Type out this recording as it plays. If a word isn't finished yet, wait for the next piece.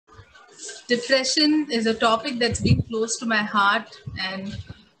Depression is a topic that's been close to my heart, and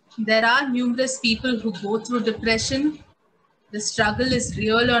there are numerous people who go through depression. The struggle is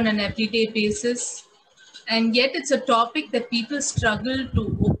real on an everyday basis, and yet it's a topic that people struggle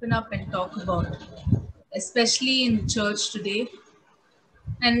to open up and talk about, especially in the church today.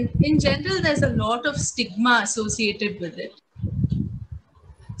 And in general, there's a lot of stigma associated with it.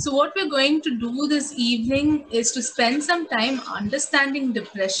 So what we're going to do this evening is to spend some time understanding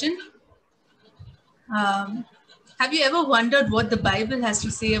depression. Have you ever wondered what the Bible has to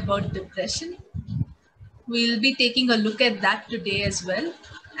say about depression? We'll be taking a look at that today as well.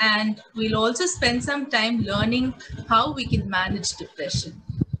 And we'll also spend some time learning how we can manage depression.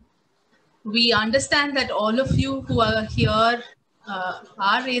 We understand that all of you who are here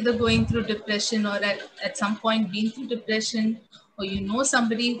are either going through depression or at some point been through depression, or you know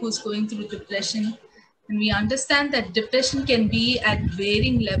somebody who's going through depression. And we understand that depression can be at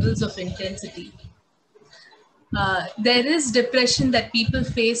varying levels of intensity. There is depression that people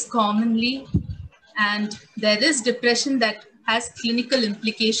face commonly, and there is depression that has clinical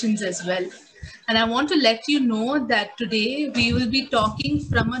implications as well. And I want to let you know that today we will be talking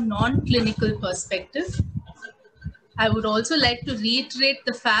from a non-clinical perspective. I would also like to reiterate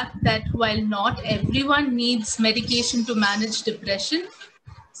the fact that while not everyone needs medication to manage depression,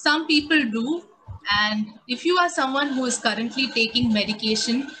 some people do. And if you are someone who is currently taking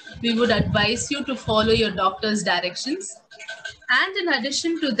medication, we would advise you to follow your doctor's directions. And in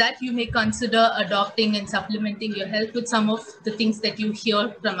addition to that, you may consider adopting and supplementing your health with some of the things that you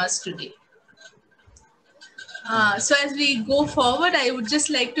hear from us today. So as we go forward, I would just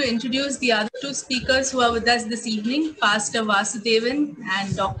like to introduce the other two speakers who are with us this evening, Pastor Vasudevan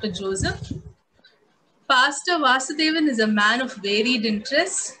and Dr. Joseph. Pastor Vasudevan is a man of varied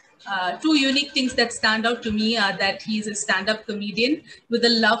interests. Two unique things that stand out to me are that he's a stand-up comedian with a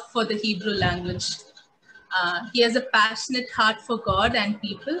love for the Hebrew language. He has a passionate heart for God and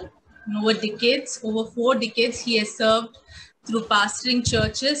people. Over 4 decades, he has served through pastoring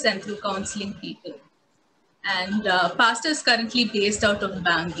churches and through counseling people. And Pastor is currently based out of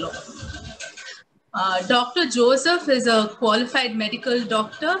Bangalore. Dr. Joseph is a qualified medical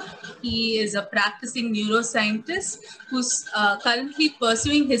doctor. He is a practicing neuroscientist who's currently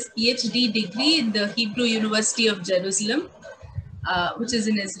pursuing his PhD degree in the Hebrew University of Jerusalem, which is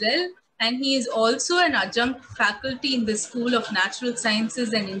in Israel. And he is also an adjunct faculty in the School of Natural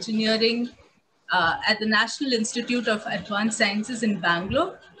Sciences and Engineering at the National Institute of Advanced Sciences in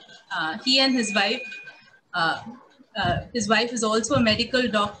Bangalore. He and his wife is also a medical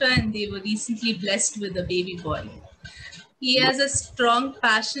doctor, and they were recently blessed with a baby boy. He has a strong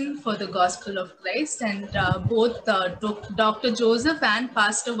passion for the gospel of Christ, and both Dr. Joseph and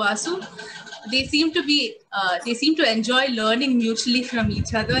Pastor Vasu, they seem to enjoy learning mutually from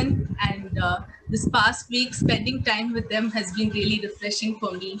each other, and this past week spending time with them has been really refreshing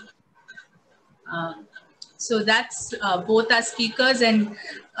for me. So that's both our speakers. And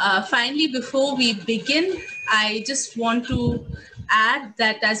finally, before we begin, I just want to add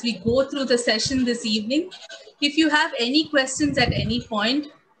that as we go through the session this evening, if you have any questions at any point,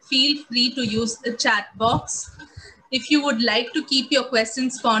 feel free to use the chat box. If you would like to keep your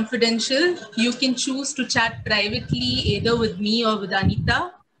questions confidential, you can choose to chat privately either with me or with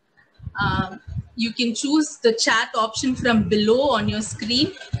Anita. You can choose the chat option from below on your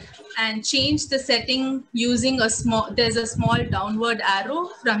screen and change the setting using there's a small downward arrow.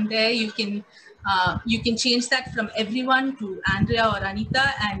 From there, you can change that from everyone to Andrea or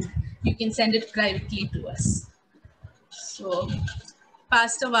Anita, and you can send it privately to us. So,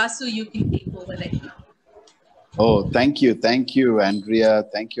 Pastor Vasu, you can take over right now. Oh, thank you, Andrea.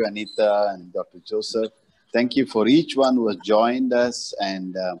 Thank you, Anita and Dr. Joseph. Thank you for each one who has joined us.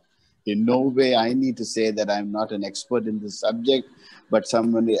 And in no way I need to say that I'm not an expert in this subject, but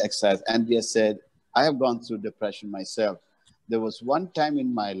somebody, as Andrea said, I have gone through depression myself. There was one time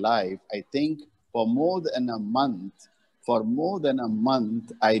in my life, I think for more than a month,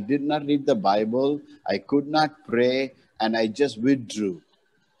 I did not read the Bible. I could not pray, and I just withdrew.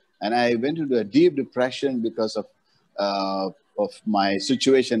 And I went into a deep depression because of my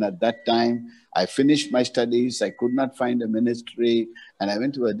situation at that time. I finished my studies. I could not find a ministry, and I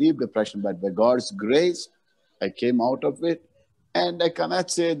went to a deep depression. But by God's grace, I came out of it. And I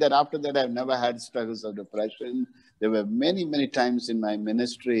cannot say that after that, I've never had struggles of depression. There were many, many times in my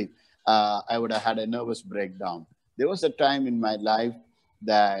ministry, I would have had a nervous breakdown. There was a time in my life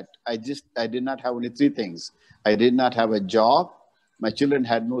that I did not have only 3 things. I did not have a job. My children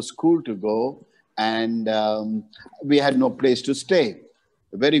had no school to go, and we had no place to stay.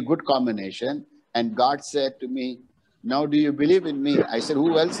 A very good combination. And God said to me, Now, do you believe in me? I said,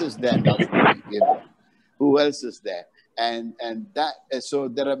 who else is there? Not me, you know. Who else is there? And that, so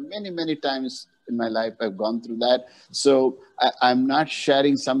there are many times in my life I've gone through that. So I'm not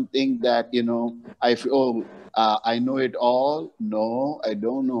sharing something that, you know, I feel, oh, I know it all. No, I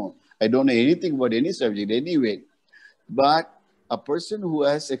don't know. I don't know anything about any subject anyway. But a person who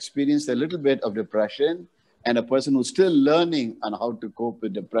has experienced a little bit of depression, and a person who's still learning on how to cope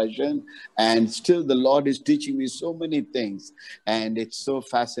with depression, and still the Lord is teaching me so many things, and it's so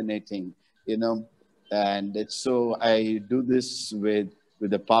fascinating, you know. And it's so, I do this with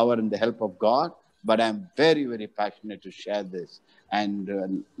the power and the help of God, but I'm very passionate to share this.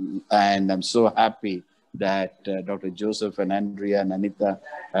 And I'm so happy that Dr. Joseph and Andrea and Anita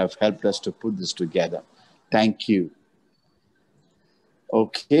have helped us to put this together. Thank you.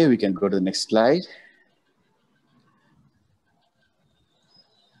 Okay, we can go to the next slide.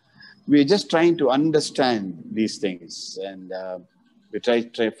 We're just trying to understand these things, and we try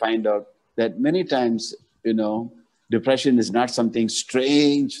to find out that many times, you know, depression is not something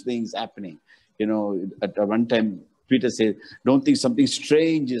strange things happening. You know, at one time, Peter said, don't think something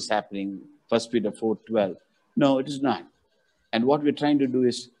strange is happening, 1 Peter 4:12. No, it is not. And what we're trying to do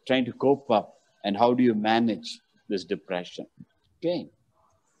is trying to cope up, and how do you manage this depression? Okay.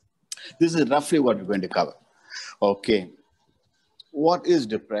 This is roughly what we're going to cover. Okay. What is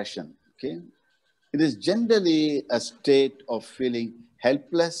depression? Okay. It is generally a state of feeling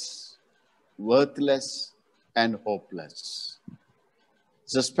helpless, worthless, and hopeless.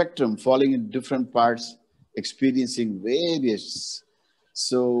 It's a spectrum falling in different parts, experiencing various.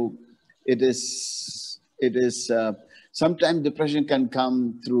 So it is, sometimes depression can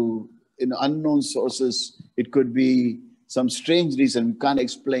come through, you know, unknown sources. It could be some strange reason. We can't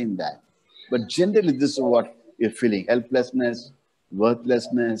explain that. But generally, this is what you're feeling: helplessness,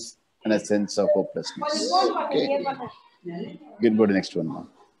 worthlessness, and a sense of hopelessness. Okay. You can go to the next one now.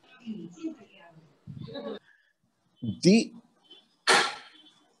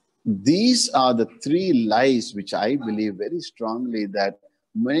 These are the three lies which I believe very strongly that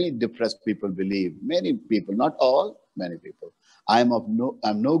many depressed people believe. Many people, not all, many people. I'm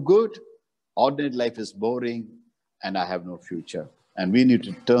no good. Ordinary life is boring, and I have no future. And we need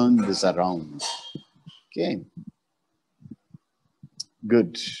to turn this around. Okay.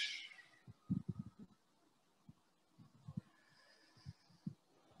 Good.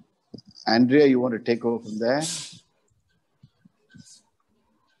 Andrea, you want to take over from there?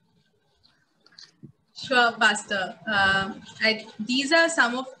 Sure, Pastor. These are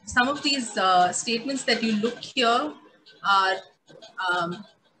some of these statements that you look here um,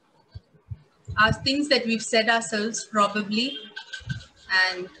 are things that we've said ourselves probably.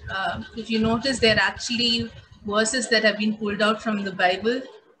 And if you notice, they're actually verses that have been pulled out from the Bible.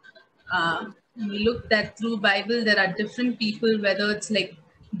 When we look that through Bible, there are different people, whether it's like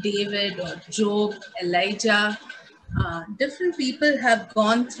David or Job, Elijah. Different people have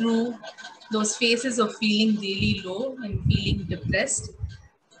gone through those phases of feeling really low and feeling depressed.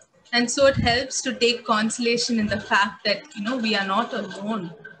 And so it helps to take consolation in the fact that, you know, we are not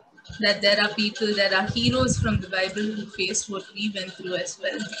alone, that there are people, there are heroes from the Bible who faced what we went through as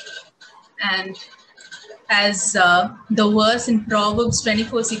well. And as the verse in Proverbs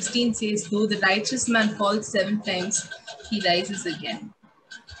 24:16 says, though the righteous man falls 7 times, he rises again.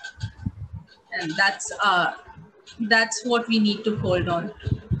 And that's what we need to hold on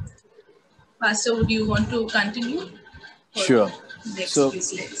to. Pastor, would you want to continue? Sure. So,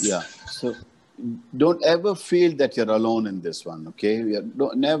 yeah. So don't ever feel that you're alone in this one, okay?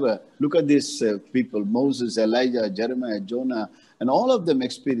 Don't never look at these people: Moses, Elijah, Jeremiah, Jonah, and all of them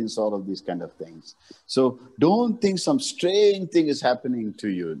experience all of these kind of things. So don't think some strange thing is happening to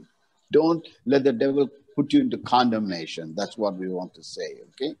you. Don't let the devil put you into condemnation. That's what we want to say,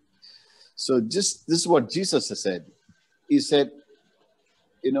 okay? So this is what Jesus has said. He said,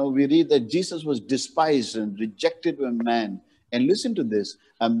 you know, we read that Jesus was despised and rejected by man. And listen to this: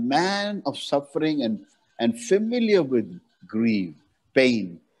 a man of suffering and familiar with grief,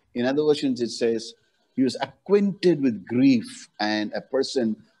 pain. In other versions, it says he was acquainted with grief, and a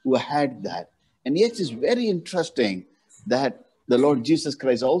person who had that. And yet it's very interesting that the Lord Jesus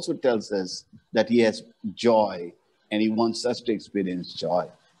Christ also tells us that he has joy, and he wants us to experience joy.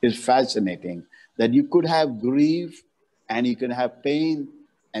 It's fascinating that you could have grief and you can have pain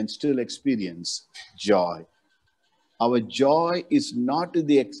and still experience joy. Our joy is not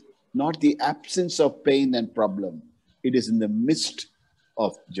the absence of pain and problem. It is in the midst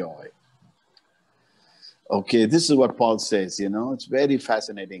of joy. Okay, this is what Paul says, you know, it's very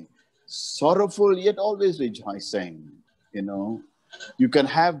fascinating. Sorrowful, yet always rejoicing, you know. You can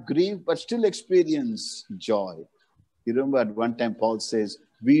have grief, but still experience joy. You remember at one time Paul says,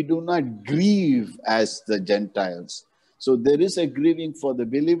 we do not grieve as the Gentiles. So there is a grieving for the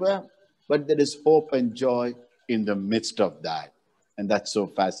believer, but there is hope and joy in the midst of that. And that's so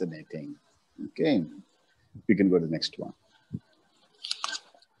fascinating. Okay, we can go to the next one.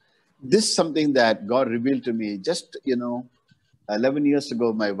 This is something that God revealed to me just, 11 years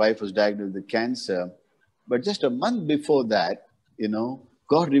ago, my wife was diagnosed with cancer. But just a month before that,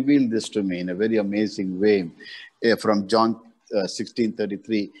 God revealed this to me in a very amazing way from John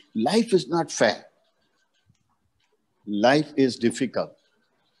 16:33. Life is not fair. Life is difficult.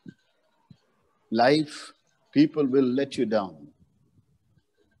 Life, people will let you down.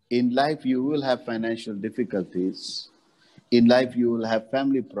 In life, you will have financial difficulties. In life, you will have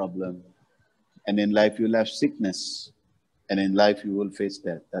family problems. And in life, you will have sickness. And in life, you will face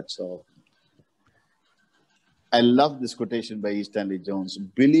death. That's all. I love this quotation by E. Stanley Jones.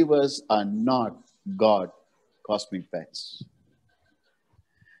 Believers are not God cosmic pets.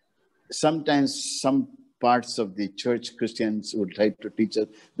 Sometimes some parts of the church Christians would try to teach us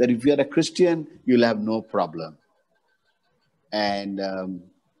that if you are a Christian, you'll have no problem. And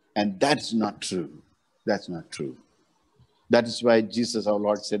that's not true. That's not true. That is why Jesus, our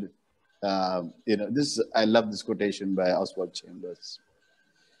Lord, said, I love this quotation by Oswald Chambers.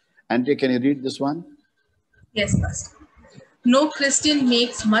 Andrea, can you read this one? Yes, Pastor. No Christian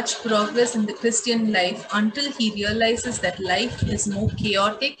makes much progress in the Christian life until he realizes that life is more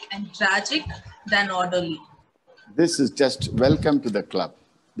chaotic and tragic than orderly. This is just welcome to the club.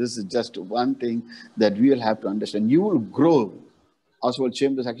 This is just one thing that we will have to understand. You will grow. Oswald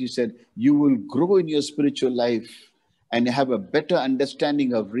Chambers actually said, you will grow in your spiritual life and have a better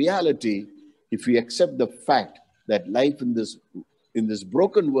understanding of reality if you accept the fact that life in this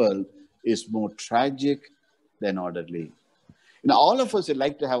broken world is more tragic than orderly. All of us would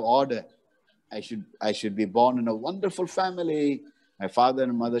like to have order. I should be born in a wonderful family. My father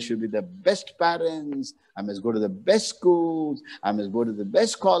and mother should be the best parents. I must go to the best schools. I must go to the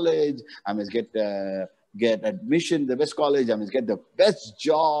best college. I must get admission to the best college. I must get the best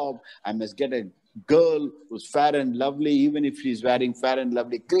job. I must get a girl who's fair and lovely, even if she's wearing fair and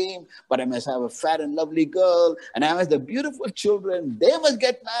lovely cream. But I must have a fair and lovely girl. And I must have beautiful children. They must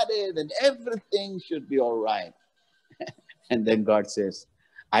get married and everything should be all right. And then God says,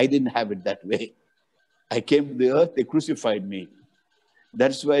 I didn't have it that way. I came to the earth, they crucified me.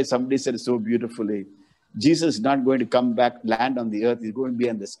 That's why somebody said so beautifully, Jesus is not going to come back, land on the earth. He's going to be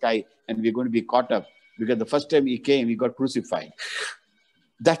in the sky and we're going to be caught up. Because the first time he came, he got crucified.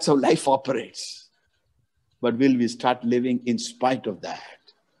 That's how life operates. But will we start living in spite of that?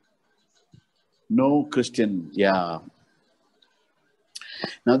 No Christian, yeah.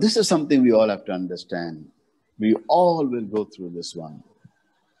 Now this is something we all have to understand. We all will go through this one.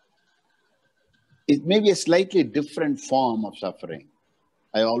 It may be a slightly different form of suffering.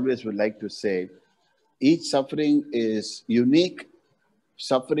 I always would like to say, each suffering is unique.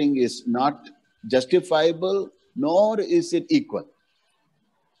 Suffering is not justifiable, nor is it equal.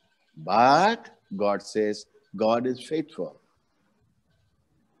 But God says, God is faithful.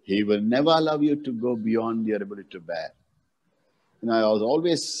 He will never allow you to go beyond your ability to bear.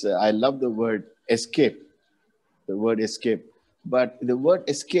 I love the word escape. The word escape. But the word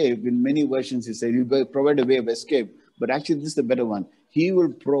escape, in many versions, he says, he will provide a way of escape. But actually, this is the better one. He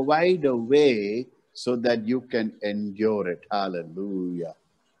will provide a way so that you can endure it. Hallelujah.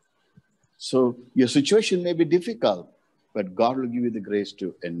 So your situation may be difficult, but God will give you the grace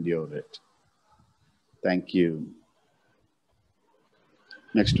to endure it. Thank you.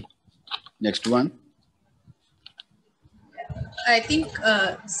 Next one. I think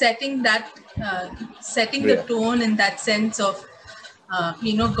setting the tone in that sense of,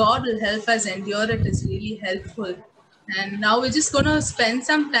 God will help us endure it is really helpful. And now we're just going to spend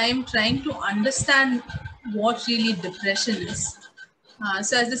some time trying to understand what really depression is.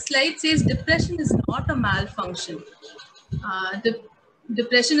 So as the slide says, depression is not a malfunction.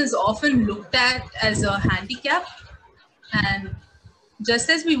 Depression is often looked at as a handicap. And just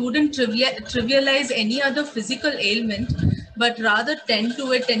as we wouldn't trivialize any other physical ailment, but rather tend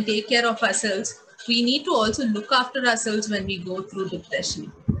to it and take care of ourselves, we need to also look after ourselves when we go through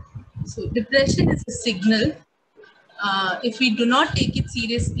depression. So depression is a signal. If we do not take it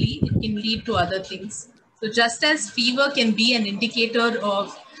seriously, it can lead to other things. So just as fever can be an indicator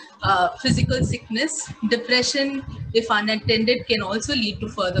of physical sickness, depression, if unattended, can also lead to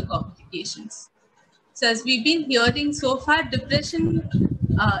further complications. So as we've been hearing so far, depression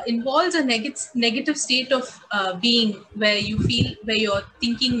involves a negative state of being where you're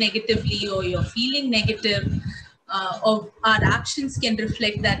thinking negatively or you're feeling negative, or our actions can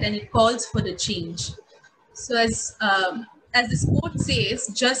reflect that, and it calls for the change. So as this quote says,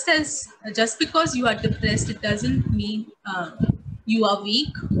 just because you are depressed, it doesn't mean you are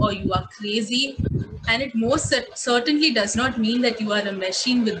weak or you are crazy, and it most certainly does not mean that you are a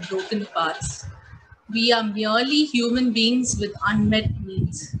machine with broken parts. We are merely human beings with unmet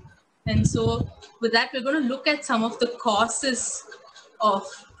needs. And so with that, we're going to look at some of the causes of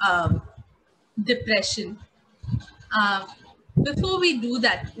depression. Uh, Before we do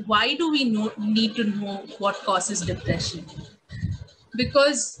that, why do we need to know what causes depression?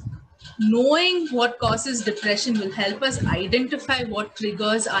 Because knowing what causes depression will help us identify what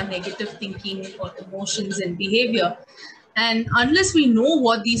triggers our negative thinking or emotions and behavior. And unless we know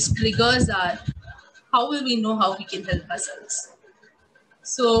what these triggers are, how will we know how we can help ourselves?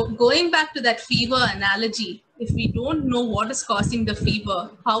 So going back to that fever analogy, if we don't know what is causing the fever,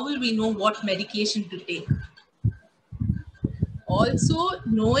 how will we know what medication to take? Also,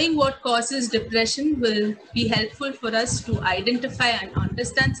 knowing what causes depression will be helpful for us to identify and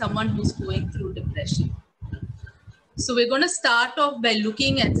understand someone who's going through depression. So we're going to start off by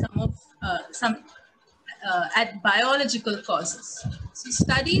looking at some at biological causes. So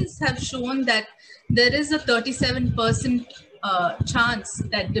studies have shown that there is a 37% chance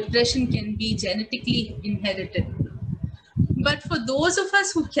that depression can be genetically inherited. But for those of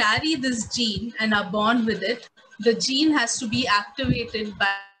us who carry this gene and are born with it, the gene has to be activated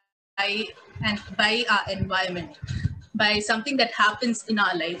by our environment, by something that happens in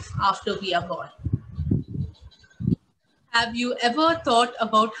our life after we are born. Have you ever thought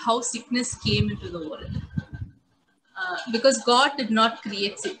about how sickness came into the world? Because God did not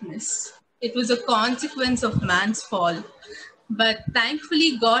create sickness. It was a consequence of man's fall. But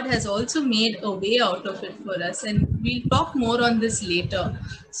thankfully, God has also made a way out of it for us. And we'll talk more on this later.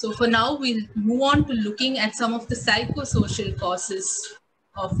 So for now, we'll move on to looking at some of the psychosocial causes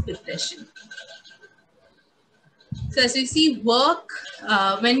of depression. So as we see work,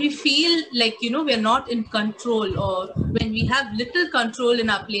 when we feel like, we're not in control, or when we have little control in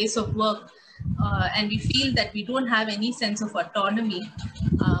our place of work, and we feel that we don't have any sense of autonomy,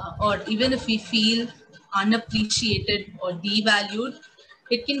 or even if we feel unappreciated or devalued,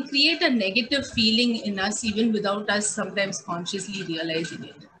 it can create a negative feeling in us even without us sometimes consciously realizing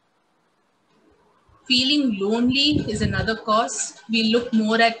it. Feeling lonely is another cause. We'll look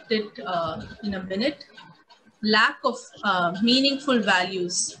more at it in a minute. Lack of meaningful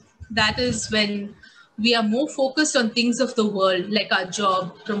values. That is when we are more focused on things of the world, like our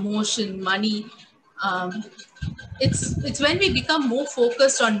job, promotion, money. It's when we become more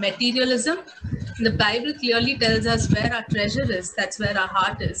focused on materialism. The Bible clearly tells us where our treasure is, that's where our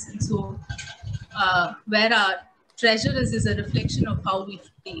heart is. And so where our treasure is a reflection of how we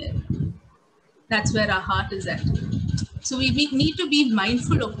feel it. That's where our heart is at. So we need to be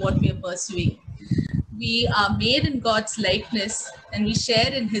mindful of what we are pursuing. We are made in God's likeness and we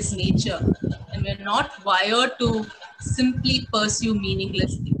share in his nature, and we're not wired to simply pursue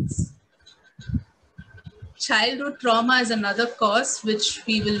meaningless things. Childhood trauma is another cause, which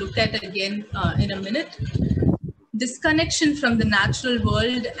we will look at again in a minute. Disconnection from the natural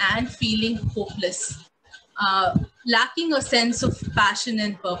world and feeling hopeless. Lacking a sense of passion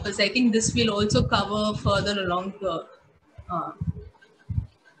and purpose. I think this will also cover further along the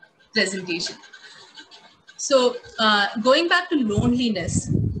presentation. So going back to loneliness,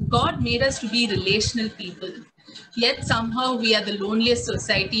 God made us to be relational people, yet somehow we are the loneliest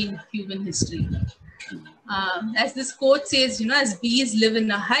society in human history. As this quote says, as bees live in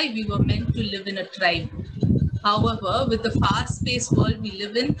a hive, we were meant to live in a tribe. However, with the fast-paced world we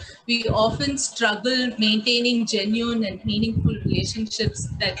live in, we often struggle maintaining genuine and meaningful relationships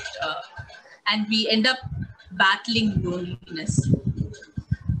and we end up battling loneliness.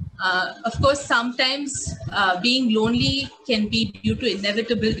 Of course, sometimes being lonely can be due to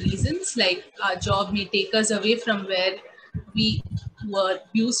inevitable reasons, like our job may take us away from where we were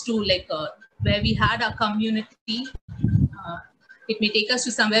used to, where we had our community. It may take us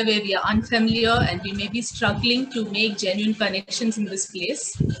to somewhere where we are unfamiliar and we may be struggling to make genuine connections in this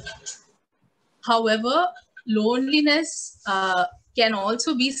place. However, loneliness can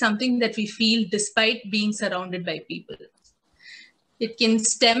also be something that we feel despite being surrounded by people. It can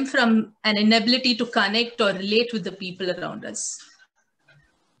stem from an inability to connect or relate with the people around us.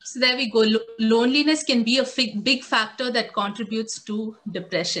 So there we go. Loneliness can be a big factor that contributes to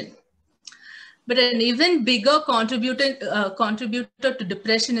depression. But an even bigger contributor to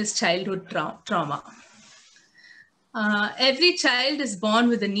depression is childhood trauma. Every child is born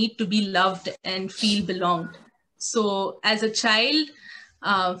with a need to be loved and feel belonged. So as a child,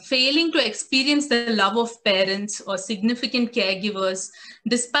 failing to experience the love of parents or significant caregivers,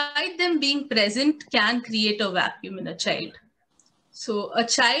 despite them being present, can create a vacuum in a child. So a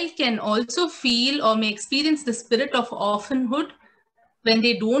child can also feel or may experience the spirit of orphanhood when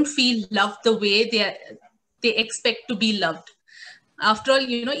they don't feel loved the way they expect to be loved. After all,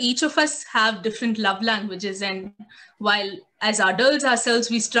 each of us have different love languages, and while as adults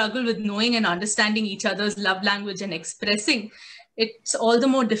ourselves we struggle with knowing and understanding each other's love language and expressing, it's all the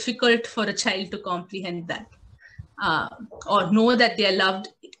more difficult for a child to comprehend that, or know that they are loved.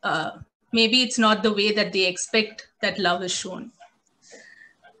 Maybe it's not the way that they expect that love is shown.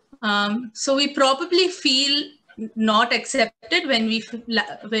 So we probably feel not accepted when we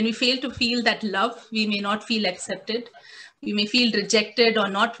fail to feel that love. We may not feel accepted. We may feel rejected or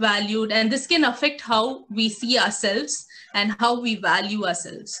not valued, and this can affect how we see ourselves and how we value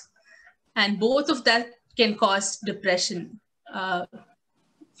ourselves. And both of that can cause depression.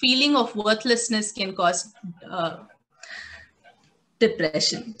 Feeling of worthlessness can cause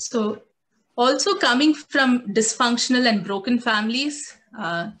depression. So also coming from dysfunctional and broken families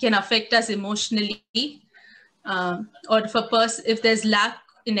can affect us emotionally, or if there's lack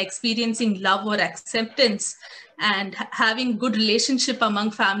in experiencing love or acceptance and having good relationship among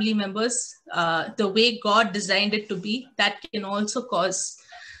family members, the way God designed it to be, that can also cause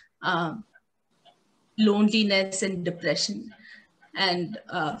loneliness and depression. And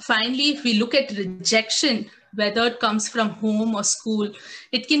finally, if we look at rejection, whether it comes from home or school,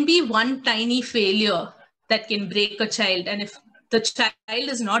 it can be one tiny failure that can break a child. And if the child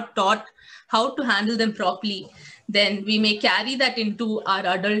is not taught how to handle them properly, then we may carry that into our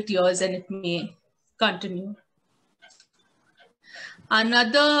adult years and it may continue.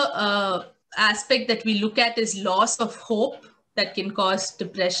 Another aspect that we look at is loss of hope that can cause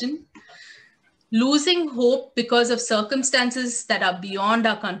depression. Losing hope because of circumstances that are beyond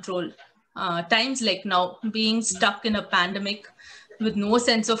our control. Times like now, being stuck in a pandemic with no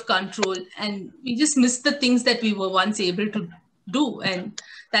sense of control, and we just miss the things that we were once able to do, and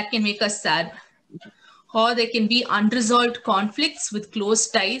that can make us sad. Or there can be unresolved conflicts with close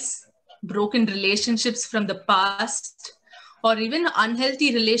ties, broken relationships from the past, or even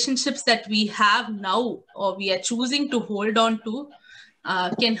unhealthy relationships that we have now or we are choosing to hold on to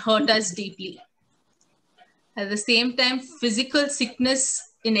can hurt us deeply. At the same time, physical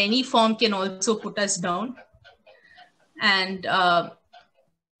sickness in any form can also put us down. And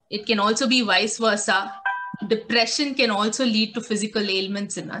it can also be vice versa. Depression can also lead to physical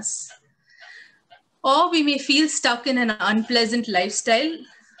ailments in us. Or we may feel stuck in an unpleasant lifestyle.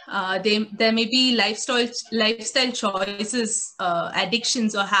 There may be lifestyle choices,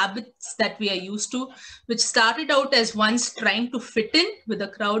 addictions or habits that we are used to, which started out as once trying to fit in with the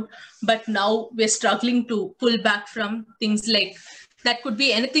crowd, but now we're struggling to pull back from things like, that could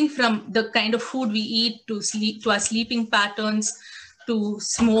be anything from the kind of food we eat to our sleeping patterns, to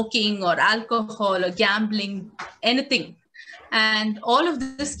smoking or alcohol or gambling, anything. And all of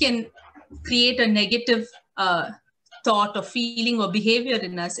this can create a negative thought or feeling or behavior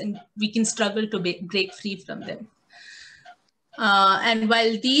in us, and we can struggle to break free from them. And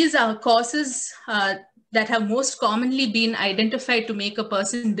while these are causes that have most commonly been identified to make a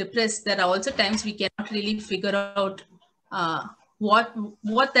person depressed, there are also times we cannot really figure out what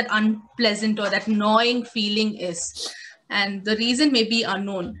that unpleasant or that gnawing feeling is. And the reason may be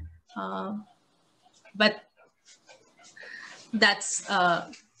unknown, but that's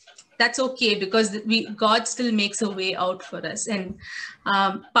okay, because God still makes a way out for us. And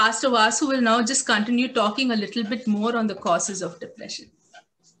Pastor Vasu will now just continue talking a little bit more on the causes of depression.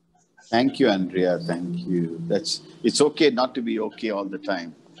 Thank you, Andrea. Thank you. It's okay not to be okay all the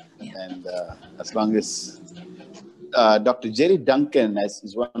time. Yeah. And as long as Dr. Jerry Duncan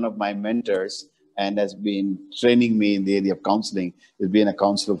is one of my mentors and has been training me in the area of counseling. He's been a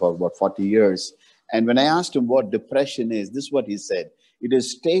counselor for about 40 years. And when I asked him what depression is, this is what he said. It is a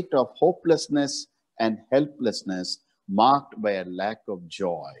state of hopelessness and helplessness marked by a lack of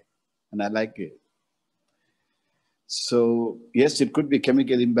joy. And I like it. So, yes, it could be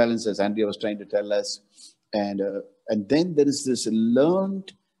chemical imbalance, as Andrea was trying to tell us. And then there is this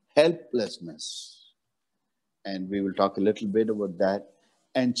learned helplessness. And we will talk a little bit about that.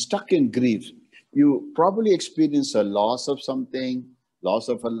 And stuck in grief. You probably experience a loss of something, loss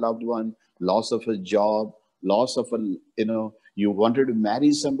of a loved one, loss of a job, loss of you wanted to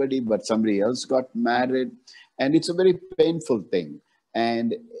marry somebody, but somebody else got married. And it's a very painful thing.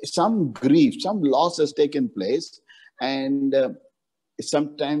 And some grief, some loss has taken place. And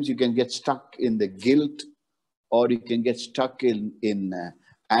sometimes you can get stuck in the guilt, or you can get stuck in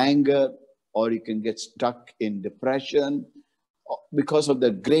anger, or you can get stuck in depression, because of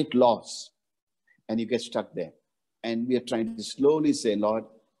the great loss, and you get stuck there. And we are trying to slowly say, Lord,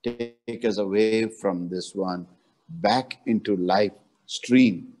 take us away from this one, back into life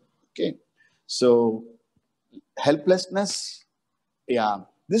stream. Okay. So helplessness, yeah,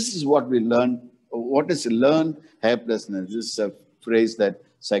 this is what we learn. What is learned helplessness? This is a phrase that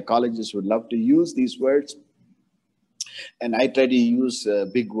psychologists would love to use, these words. And I try to use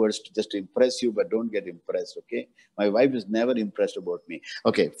big words to just impress you, but don't get impressed, okay? My wife is never impressed about me.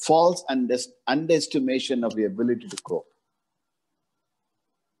 Okay, false underestimation of the ability to cope.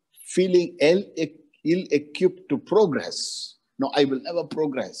 Feeling ill-equipped to progress. No, I will never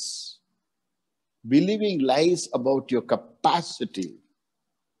progress. Believing lies about your capacity.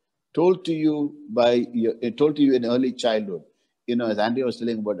 Told to you in early childhood. You know, as Andrea was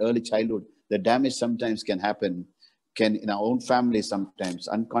telling about early childhood, the damage sometimes can happen, in our own family sometimes.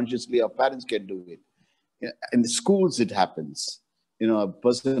 Unconsciously, our parents can do it. In the schools, it happens. You know, a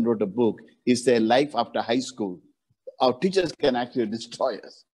person wrote a book, Is There Life After High School? Our teachers can actually destroy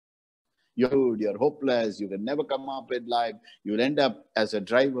us. You're hopeless, you can never come up with life, you'll end up as a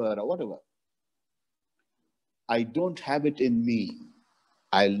driver or whatever. I don't have it in me.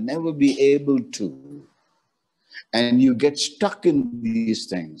 I'll never be able to. And you get stuck in these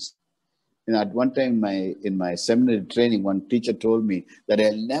things. You know, at one time in my seminary training, one teacher told me that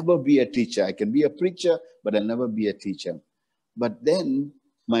I'll never be a teacher. I can be a preacher, but I'll never be a teacher. But then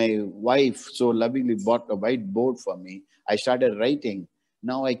my wife so lovingly bought a whiteboard for me. I started writing.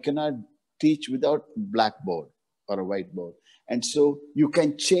 Now I cannot teach without blackboard or a whiteboard. And so you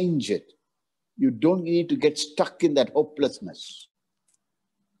can change it. You don't need to get stuck in that hopelessness.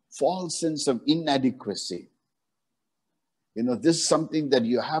 False sense of inadequacy. You know, this is something that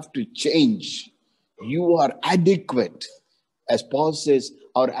you have to change. You are adequate. As Paul says,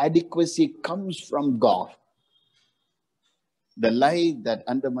 our adequacy comes from God. The lie that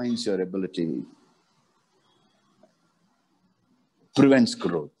undermines your ability prevents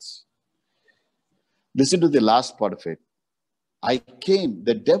growth. Listen to the last part of it.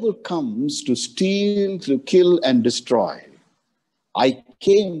 The devil comes to steal, to kill, and destroy. I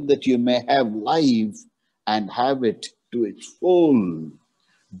came that you may have life and have it to its full.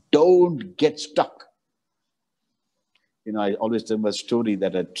 Don't get stuck. You know, I always tell a story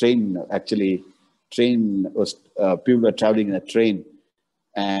that people were traveling in a train,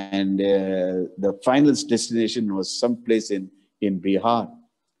 and the final destination was someplace in Bihar.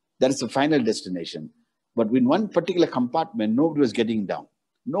 That is the final destination. But in one particular compartment, nobody was getting down.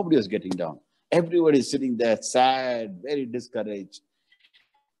 Nobody was getting down. Everybody is sitting there sad, very discouraged.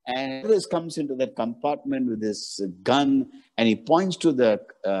 And Chris comes into that compartment with his gun, and he points to the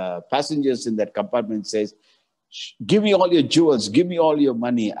passengers in that compartment and says, give me all your jewels, give me all your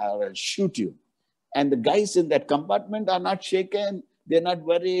money, or I'll shoot you. And the guys in that compartment are not shaken, they're not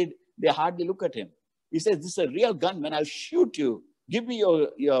worried, they hardly look at him. He says, this is a real gun, man, I'll shoot you. Give me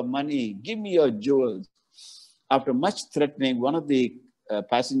your money, give me your jewels. After much threatening, one of the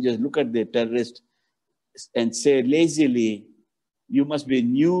passengers look at the terrorist and say lazily, you must be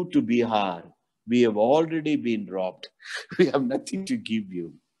new to Bihar. We have already been robbed. We have nothing to give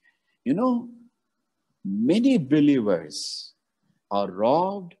you. You know, many believers are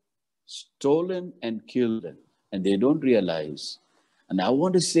robbed, stolen, and killed, and they don't realize. And I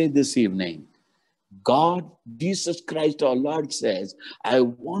want to say this evening, God, Jesus Christ, our Lord says, I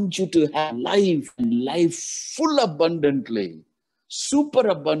want you to have life and life full abundantly, super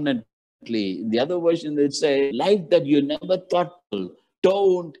abundantly. In the other version, it says, life that you never thought.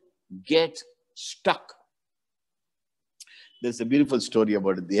 Don't get stuck. There's a beautiful story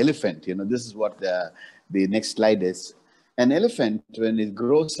about the elephant. You know, this is what the next slide is. An elephant, when it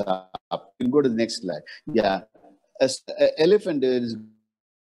grows up, you can go to the next slide. Yeah, an elephant is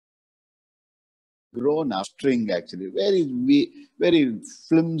grown up string, actually, very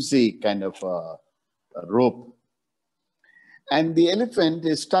flimsy kind of rope. And the elephant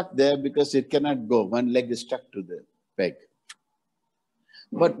is stuck there because it cannot go. One leg is stuck to the peg.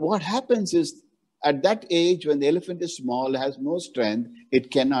 But what happens is, at that age, when the elephant is small, has no strength, it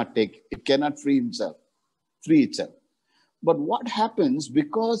cannot free itself. But what happens,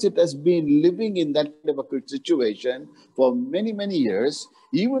 because it has been living in that kind of a situation for many, many years,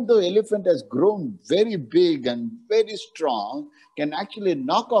 even though elephant has grown very big and very strong, can actually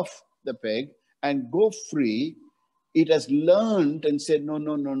knock off the peg and go free, it has learned and said, no,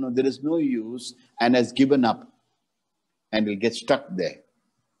 there is no use, and has given up and will get stuck there.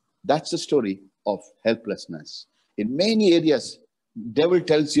 That's the story of helplessness. In many areas, devil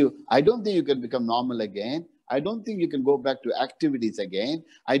tells you, I don't think you can become normal again. I don't think you can go back to activities again.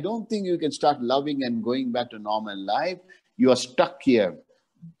 I don't think you can start loving and going back to normal life. You are stuck here.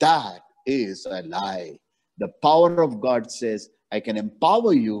 That is a lie. The power of God says, I can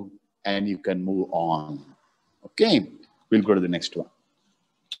empower you and you can move on. Okay, we'll go to the next one.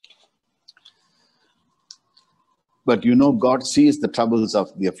 But you know, God sees the troubles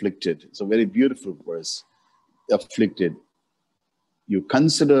of the afflicted. It's a very beautiful verse. Afflicted. You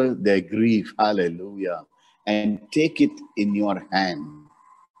consider their grief, hallelujah, and take it in your hand.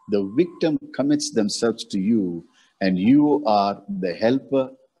 The victim commits themselves to you, and you are the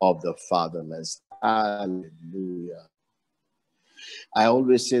helper of the fatherless. Hallelujah. I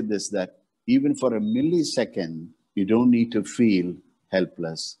always say this, that even for a millisecond, you don't need to feel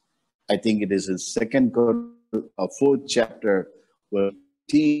helpless. I think it is in second fourth chapter, verse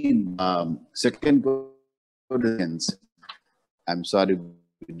 18, Second Corinthians. I'm sorry,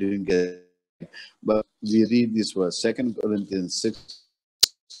 we didn't get it, but we read this verse, 2 Corinthians 6,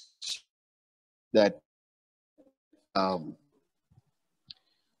 that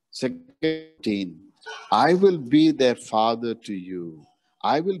 2:18, I will be their father to you.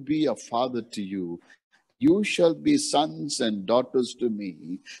 I will be a father to you. You shall be sons and daughters to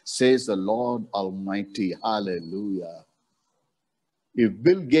me, says the Lord Almighty. Hallelujah. If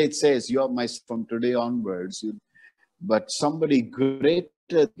Bill Gates says, you're my son from today onwards, but somebody greater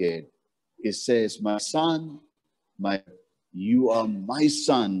than Gates, it says, my son, you are my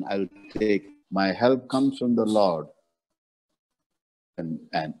son. I'll take my help comes from the Lord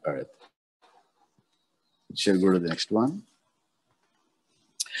and earth. Shall we go to the next one?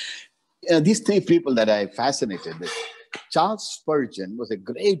 These three people that I fascinated with. Charles Spurgeon was a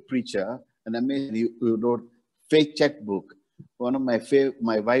great preacher, and amazing. He wrote Faith Checkbook. One of my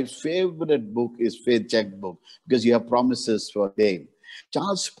wife's favorite book is Faith Checkbook, because you have promises for day.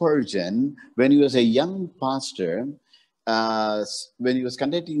 Charles Spurgeon, when he was a young pastor, when he was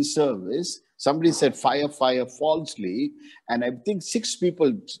conducting service, somebody said fire, fire falsely, and I think 6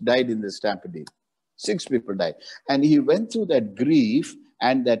 people died in the stampede. 6 people died. And he went through that grief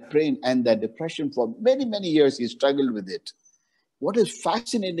and that pain and that depression for many, many years. He struggled with it. What is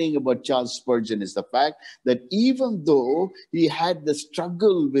fascinating about Charles Spurgeon is the fact that even though he had the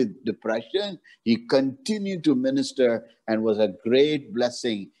struggle with depression, he continued to minister and was a great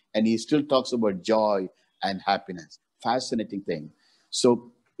blessing. And he still talks about joy and happiness. Fascinating thing.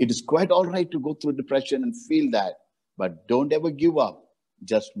 So it is quite all right to go through depression and feel that, but don't ever give up.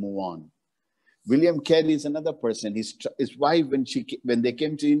 Just move on. William Carey is another person. His wife, when they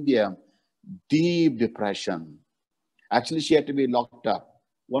came to India, deep depression. Actually, she had to be locked up.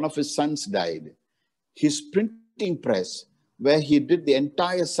 One of his sons died. His printing press, where he did the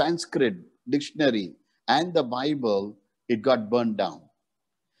entire Sanskrit dictionary and the Bible, it got burned down.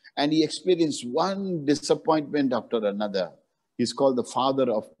 And he experienced one disappointment after another. He's called the father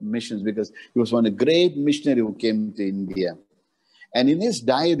of missions because he was one of the great missionary who came to India. And in his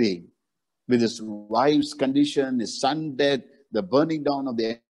diary, with his wife's condition, his son dead, the burning down of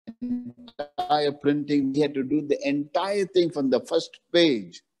the entire printing, he had to do the entire thing from the first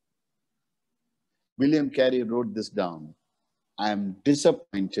page. William Carey wrote this down. I am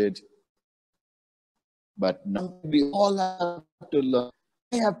disappointed, but now we all have to learn.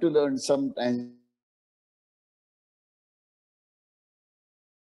 I have to learn sometimes.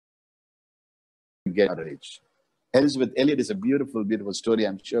 Get courage. Elizabeth Elliot is a beautiful, beautiful story.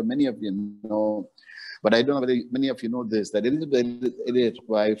 I'm sure many of you know, but I don't know whether many of you know this, that Elizabeth Elliot's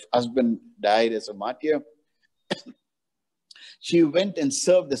wife, husband died as a martyr. She went and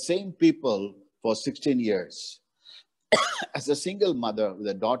served the same people for 16 years. As a single mother with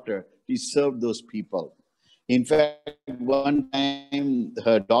a daughter, she served those people. In fact, one time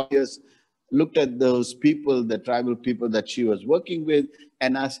her daughters looked at those people, the tribal people that she was working with,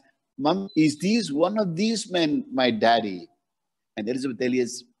 and asked, Mom, is one of these men my daddy? And Elizabeth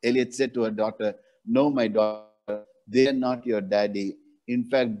Elliot said to her daughter, no, my daughter, they're not your daddy. In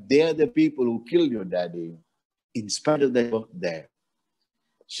fact, they're the people who killed your daddy. In spite of that work there.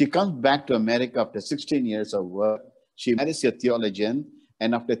 She comes back to America after 16 years of work. She marries a theologian.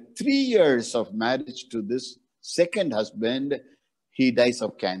 And after 3 years of marriage to this second husband, he dies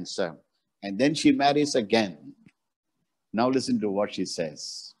of cancer. And then she marries again. Now listen to what she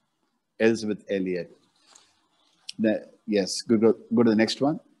says. Elizabeth Elliot. Yes, go to the next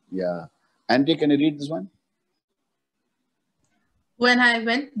one. Yeah. Andrea, can you read this one? When I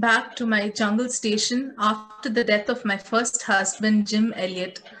went back to my jungle station after the death of my first husband, Jim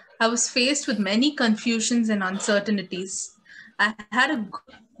Elliot, I was faced with many confusions and uncertainties. I had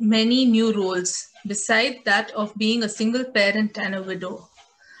many new roles, beside that of being a single parent and a widow.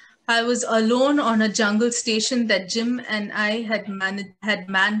 I was alone on a jungle station that Jim and I had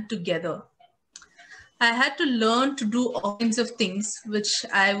manned together. I had to learn to do all kinds of things which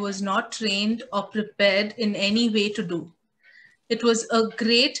I was not trained or prepared in any way to do. It was a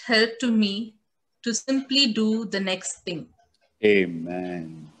great help to me to simply do the next thing.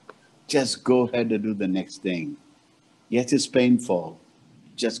 Amen. Just go ahead and do the next thing. Yes, it's painful.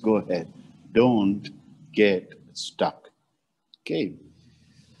 Just go ahead. Don't get stuck. Okay.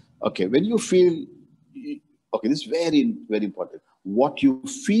 Okay. When you feel, okay, this is very, very important. What you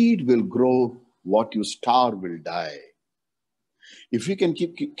feed will grow, what you starve will die. If you can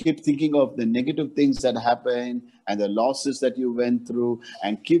keep thinking of the negative things that happen and the losses that you went through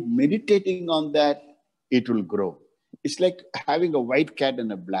and keep meditating on that, it will grow. It's like having a white cat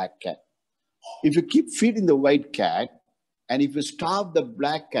and a black cat. If you keep feeding the white cat and if you starve the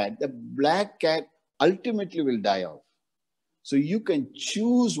black cat ultimately will die off. So you can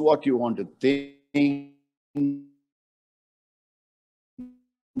choose what you want to think.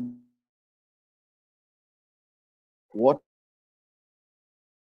 What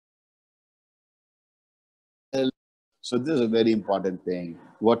So this is a very important thing.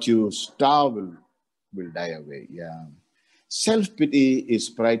 What you starve will die away. Yeah. Self-pity is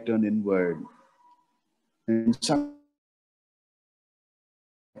pride turned inward. And some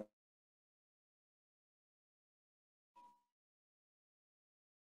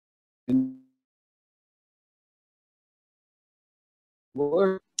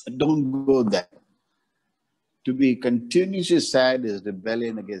don't go there. To be continuously sad is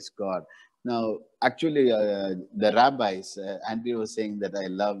rebellion against God. Now, actually, the rabbis, Andrea was saying that I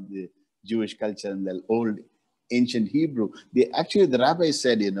love the Jewish culture and the old ancient Hebrew. The rabbis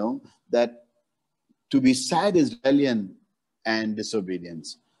said, that to be sad is rebellion and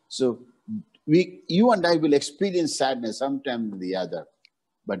disobedience. So you and I will experience sadness sometime or the other,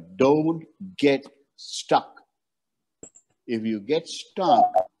 but don't get stuck. If you get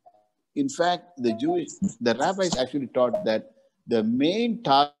stuck, in fact, the rabbis actually taught that the main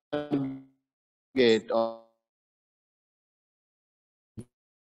target of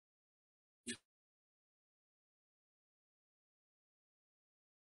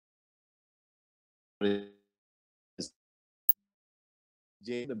this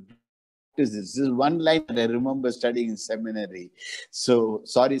is one line that I remember studying in seminary. So,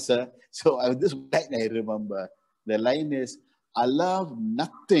 sorry, sir. So, this line I remember. The line is, allow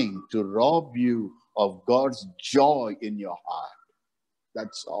nothing to rob you of God's joy in your heart.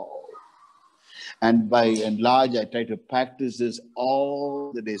 That's all. And by and large, I try to practice this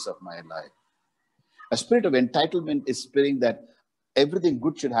all the days of my life. A spirit of entitlement is spirit that everything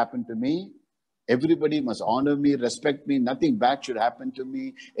good should happen to me. Everybody must honor me, respect me. Nothing bad should happen to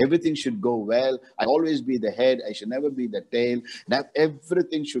me. Everything should go well. I always be the head. I should never be the tail. That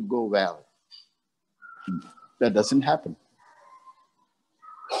everything should go well. That doesn't happen.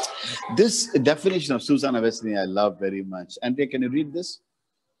 This definition of Susanna Wesley I love very much. Andrea, can you read this?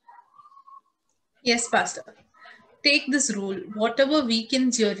 Yes, Pastor. Take this rule: whatever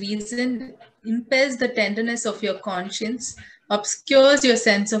weakens your reason, impairs the tenderness of your conscience, obscures your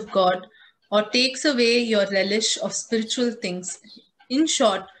sense of God, or takes away your relish of spiritual things. In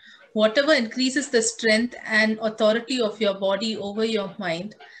short, whatever increases the strength and authority of your body over your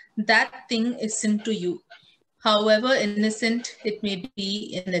mind, that thing is sin to you, however innocent it may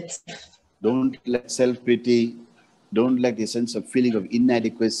be in itself. Don't let self-pity, don't let a sense of feeling of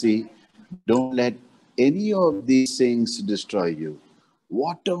inadequacy, don't let any of these things destroy you.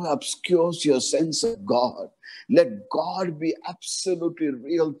 Whatever obscures your sense of God, let God be absolutely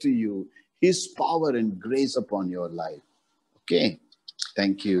real to you, His power and grace upon your life. Okay,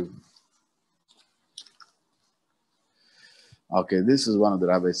 thank you. Okay, this is one of the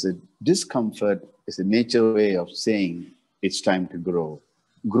rabbis said, discomfort is a nature way of saying it's time to grow.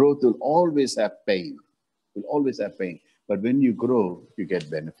 Growth will always have pain, will always have pain. But when you grow, you get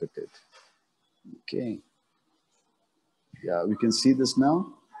benefited. Okay. Yeah, we can see this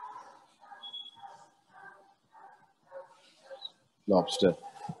now. Lobster.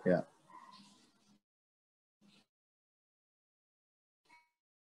 Yeah.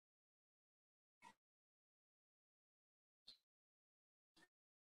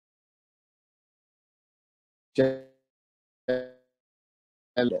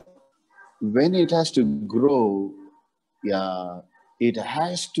 When it has to grow, yeah, it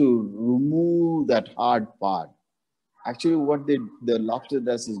has to remove that hard part. Actually, what the lobster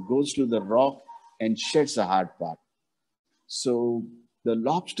does is goes to the rock and sheds the hard part. So the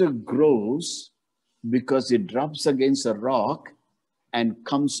lobster grows because it rubs against a rock and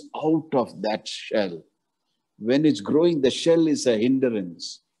comes out of that shell. When it's growing, the shell is a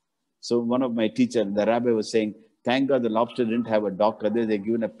hindrance. So one of my teachers, the rabbi, was saying, Thank God the lobster didn't have a doctor. They're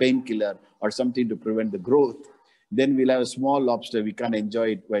given a painkiller or something to prevent the growth. Then we'll have a small lobster. We can't enjoy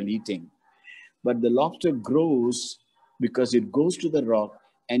it while eating. But the lobster grows because it goes to the rock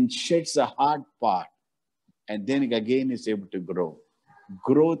and sheds the hard part. And then again is able to grow.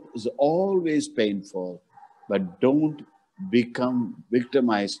 Growth is always painful, but don't become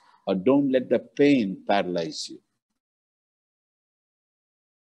victimized or don't let the pain paralyze you.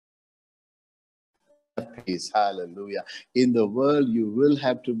 Peace, hallelujah. In the world, you will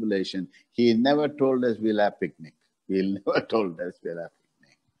have tribulation. He never told us we'll have picnic. He never told us we'll have picnic.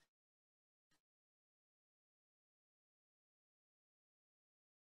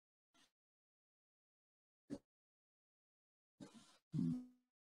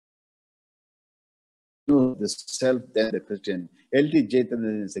 The self, then the Christian. L.T.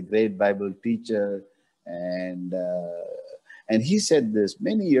 Jathan is a great Bible teacher, and he said this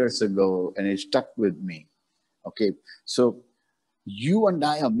many years ago, and it stuck with me. Okay, so you and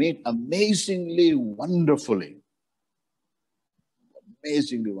I are made amazingly wonderfully.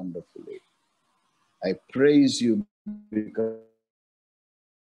 Amazingly wonderfully. I praise you because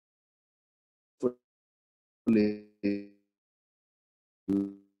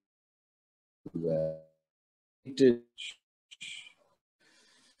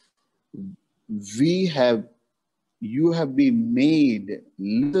you have been made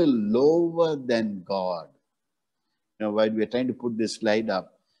little lower than God. You know, while we are trying to put this slide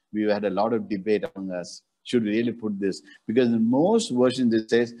up, we had a lot of debate among us. Should we really put this? Because in most versions it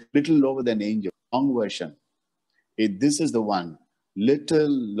says little lower than angel. Wrong version. This is the one. Little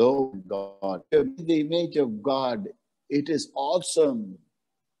lower than God. The image of God, it is awesome.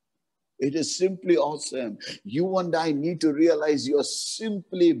 It is simply awesome. You and I need to realize you're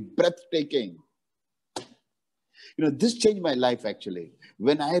simply breathtaking. You know, this changed my life actually.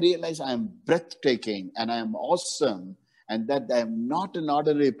 When I realized I'm breathtaking and I'm awesome and that I'm not an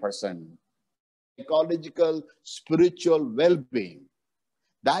ordinary person, psychological, spiritual well-being,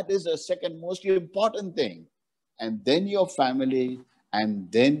 that is the second most important thing. And then your family,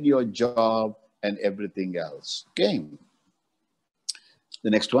 and then your job and everything else. Okay.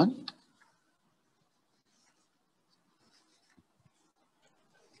 The next one.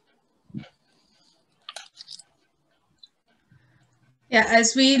 Yeah,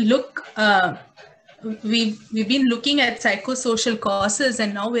 as we look, we've been looking at psychosocial causes,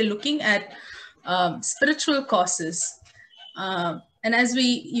 and now we're looking at spiritual causes. And as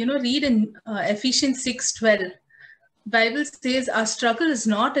we, read in Ephesians 6:12, Bible says our struggle is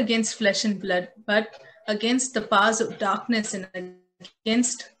not against flesh and blood, but against the powers of darkness and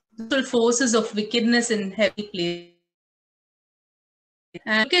against the forces of wickedness in heavy places.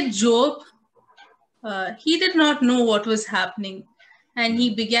 And look at Job. He did not know what was happening, and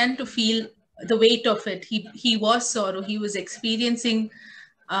he began to feel the weight of it. He was sorrow. He was experiencing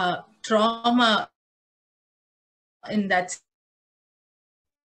trauma in that.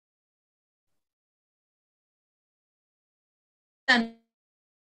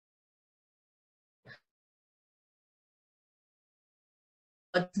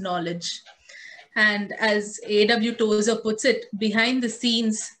 Knowledge. And as A.W. Tozer puts it, behind the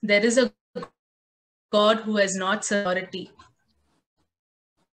scenes, there is a God who has not authority.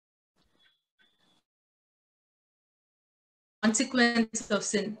 Consequence of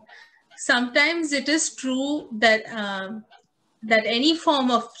sin. Sometimes it is true that that any form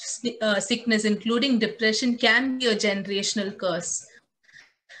of sickness, including depression, can be a generational curse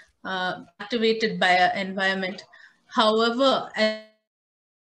activated by our environment. However,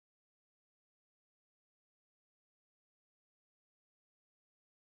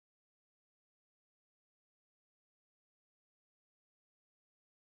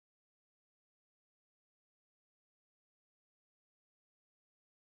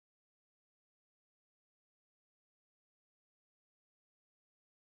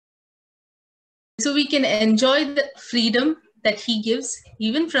 so we can enjoy the freedom that he gives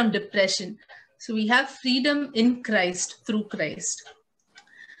even from depression. So we have freedom in Christ, through Christ.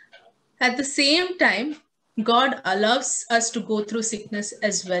 At the same time, God allows us to go through sickness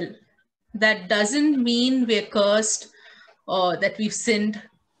as well. That doesn't mean we're cursed or that we've sinned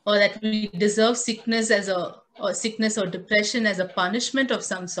or that we deserve sickness sickness or depression as a punishment of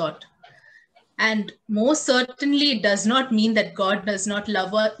some sort. And most certainly, it does not mean that God does not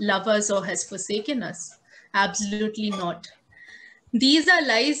love us or has forsaken us. Absolutely not. These are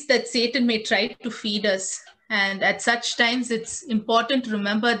lies that Satan may try to feed us. And at such times, it's important to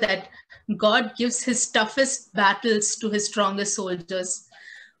remember that God gives his toughest battles to his strongest soldiers.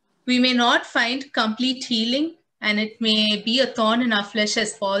 We may not find complete healing, and it may be a thorn in our flesh,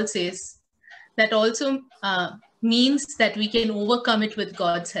 as Paul says. That also means that we can overcome it with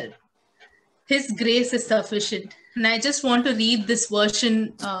God's help. His grace is sufficient. And I just want to read this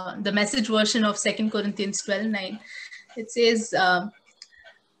version, the message version of 2 Corinthians 12:9. It says,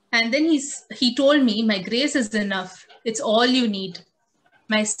 and then he told me, my grace is enough. It's all you need.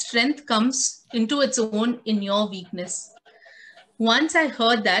 My strength comes into its own in your weakness. Once I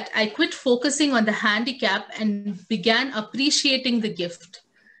heard that, I quit focusing on the handicap and began appreciating the gift.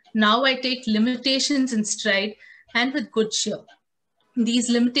 Now I take limitations in stride and with good cheer. These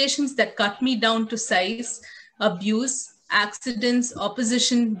limitations that cut me down to size, abuse, accidents,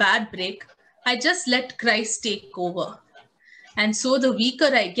 opposition, bad break, I just let Christ take over. And so the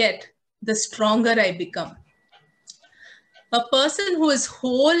weaker I get, the stronger I become. A person who is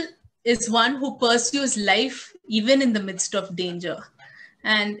whole is one who pursues life even in the midst of danger.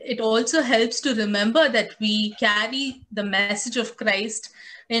 And it also helps to remember that we carry the message of Christ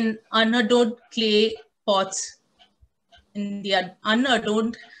in unadorned clay pots, in the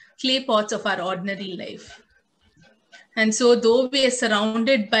unadorned clay pots of our ordinary life. And so though we are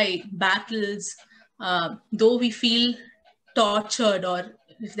surrounded by battles, though we feel tortured, or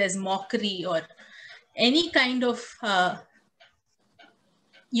if there's mockery or any kind of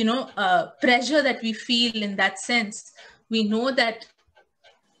pressure that we feel in that sense, we know that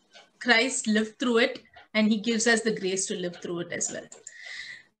Christ lived through it and he gives us the grace to live through it as well.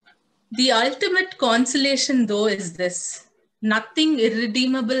 The ultimate consolation, though, is this: nothing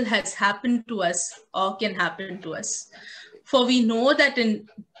irredeemable has happened to us or can happen to us. For we know that in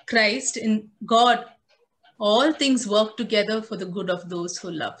Christ, in God, all things work together for the good of those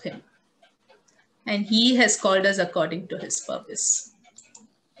who love him. And he has called us according to his purpose.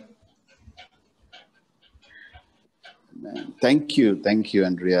 Thank you,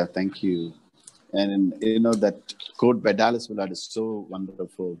 Andrea. Thank you. And that quote by Dallas Willard is so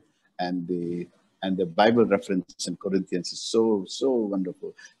wonderful, and the Bible reference in Corinthians is so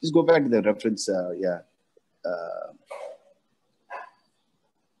wonderful. Just go back to the reference.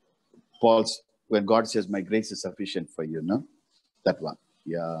 Paul's, when God says, "My grace is sufficient for you," no, that one.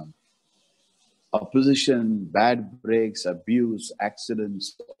 Yeah. Opposition, bad breaks, abuse,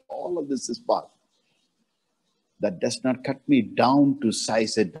 accidents, all of this is part. That does not cut me down to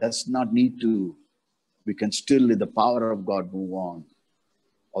size. It does not need to. We can still, with the power of God, move on.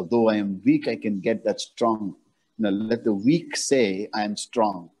 Although I am weak, I can get that strong. Let the weak say, I am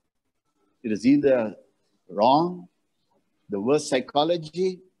strong. It is either wrong, the worst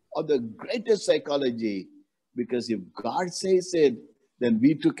psychology, or the greatest psychology. Because if God says it, then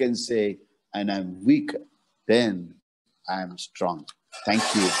we too can say, and I'm weak, then I'm strong. Thank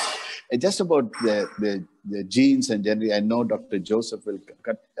you. And just about the genes and gender, I know Dr. Joseph will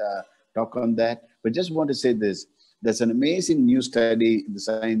talk on that, but just want to say this. There's an amazing new study in the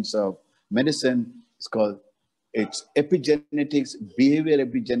science of medicine. It's epigenetics, behavior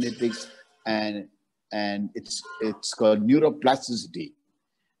epigenetics, and it's called neuroplasticity.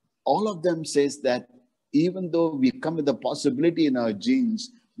 All of them says that even though we come with the possibility in our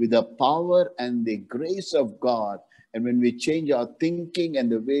genes, with the power and the grace of God, and when we change our thinking and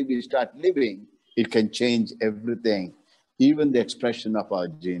the way we start living, it can change everything, even the expression of our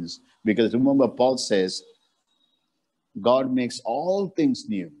genes. Because remember, Paul says, God makes all things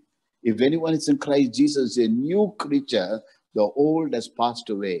new. If anyone is in Christ Jesus, a new creature, the old has passed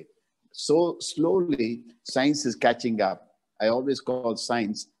away. So slowly, science is catching up. I always call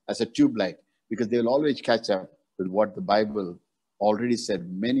science as a tube light, because they will always catch up with what the Bible already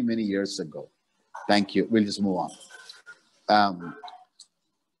said many, many years ago. Thank you. We'll just move on.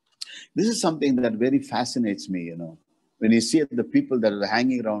 This is something that very fascinates me, When you see the people that are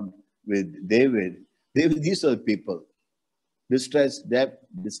hanging around with David, these are the people. Distressed, deaf,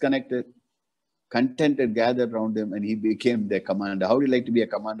 disconnected, contented, gathered around him, and he became their commander. How would you like to be a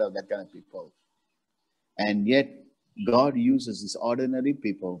commander of that kind of people? And yet, God uses these ordinary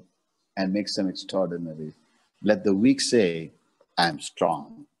people and makes them extraordinary. Let the weak say, I'm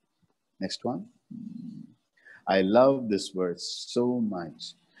strong. Next one. I love this verse so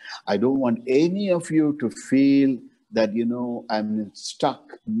much. I don't want any of you to feel that, I'm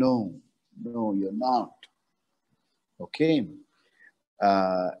stuck. No, you're not. Okay.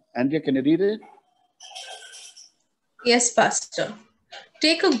 Andrea, can you read it? Yes, Pastor.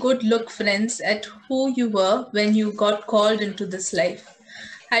 Take a good look, friends, at who you were when you got called into this life.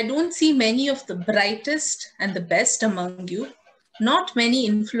 I don't see many of the brightest and the best among you, not many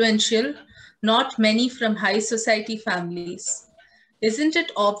influential, not many from high society families. Isn't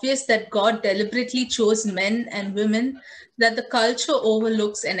it obvious that God deliberately chose men and women that the culture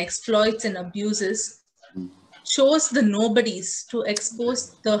overlooks and exploits and abuses? shows the nobodies to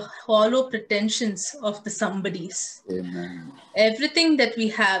expose the hollow pretensions of the somebodies. Amen. Everything that we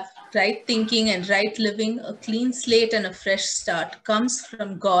have, right thinking and right living, a clean slate and a fresh start, comes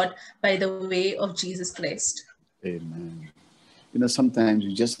from God by the way of Jesus Christ. Amen. Sometimes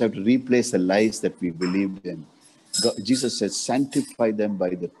we just have to replace the lies that we believed in. Jesus says, sanctify them by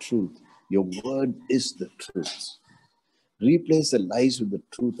the truth. Your word is the truth. Replace the lies with the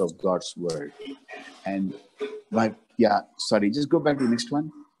truth of God's word. And just go back to the next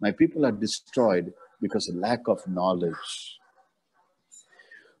one. My people are destroyed because of lack of knowledge.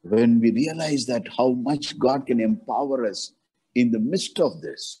 When we realize that how much God can empower us in the midst of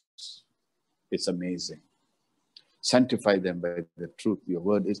this, it's amazing. Sanctify them by the truth. Your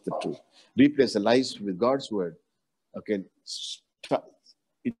word is the truth. Replace the lies with God's word. Okay,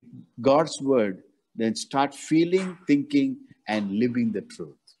 God's word, then start feeling, thinking, and living the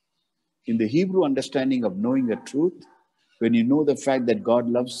truth. In the Hebrew understanding of knowing the truth, when you know the fact that God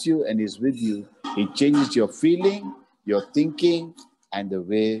loves you and is with you, it changes your feeling, your thinking, and the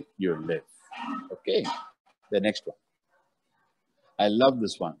way you live. Okay, the next one. I love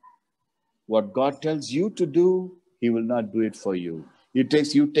this one. What God tells you to do, He will not do it for you. You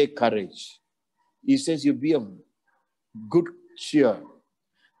take courage. He says you be of good cheer.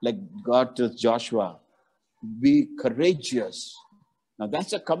 Like God tells Joshua, be courageous. Now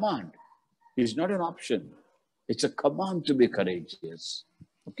that's a command. It's not an option. It's a command to be courageous.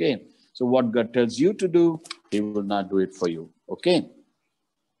 Okay. So what God tells you to do, He will not do it for you. Okay.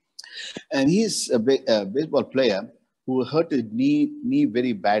 And he's a baseball player who hurt his knee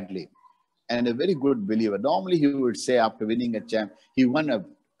very badly, and a very good believer. Normally he would say after winning a champ, he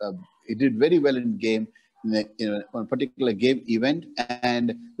did very well in game, in a particular game event,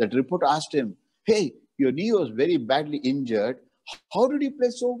 and that reporter asked him, hey, your knee was very badly injured. How did you play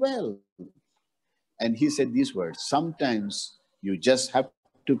so well? And he said these words, sometimes you just have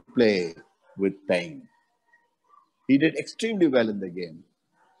to play with pain. He did extremely well in the game,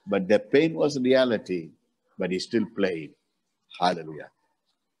 but the pain was reality, but he still played. Hallelujah.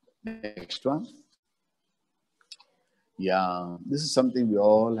 Next one. Yeah, this is something we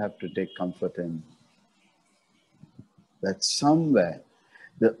all have to take comfort in. That somewhere,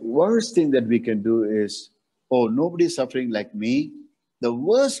 the worst thing that we can do is, oh, nobody's suffering like me. The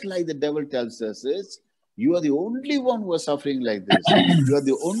worst lie the devil tells us is, you are the only one who are suffering like this. You are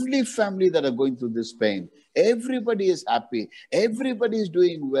the only family that are going through this pain. Everybody is happy. Everybody is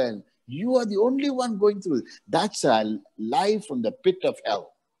doing well. You are the only one going through it. That's a lie from the pit of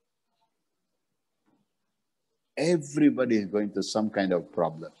hell. Everybody is going through some kind of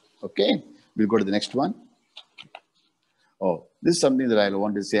problem. Okay, we'll go to the next one. Oh, this is something that I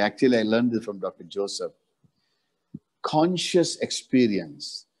want to say. Actually, I learned this from Dr. Joseph. Conscious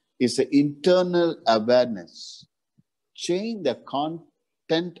experience is an internal awareness. Change the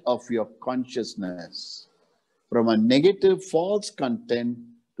content of your consciousness from a negative, false content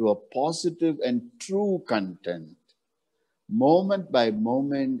to a positive and true content. Moment by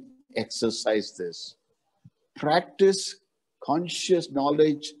moment, exercise this. Practice conscious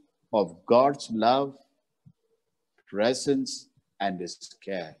knowledge of God's love, presence, and His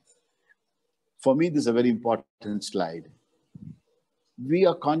care. For me, this is a very important slide. We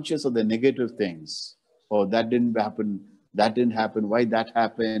are conscious of the negative things. Oh, that didn't happen. That didn't happen. Why that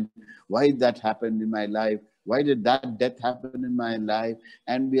happened? Why that happened in my life? Why did that death happen in my life?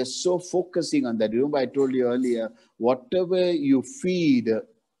 And we are so focusing on that. Remember, I told you earlier, whatever you feed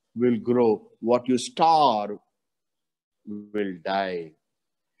will grow. What you starve will die.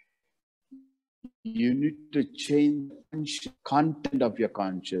 You need to change the content of your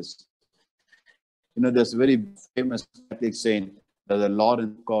conscious. There's a very famous Catholic saint that the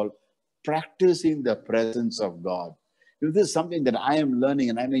Lawrence called practicing the presence of God. This is something that I am learning,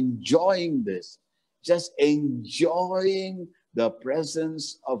 and I'm enjoying this. Just enjoying the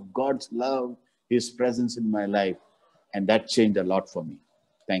presence of God's love, His presence in my life. And that changed a lot for me.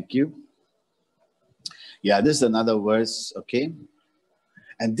 Thank you. Yeah, this is another verse, okay?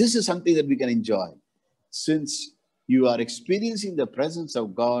 And this is something that we can enjoy. Since you are experiencing the presence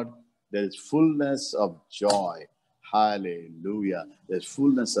of God, there is fullness of joy. Hallelujah. There's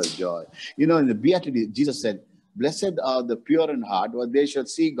fullness of joy. In the Beatitudes, Jesus said, blessed are the pure in heart, for they shall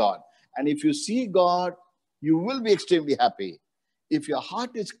see God. And if you see God, you will be extremely happy. If your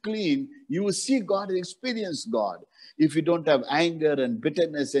heart is clean, you will see God and experience God. If you don't have anger and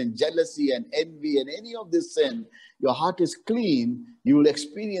bitterness and jealousy and envy and any of this sin, your heart is clean, you will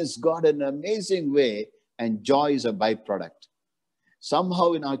experience God in an amazing way, and joy is a byproduct.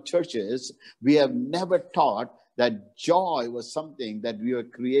 Somehow in our churches, we have never taught that joy was something that we were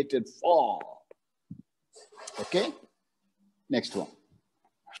created for. Okay? Next one.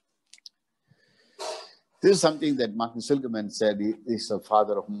 This is something that Martin Seligman said. He's a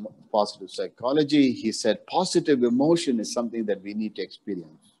father of positive psychology. He said, positive emotion is something that we need to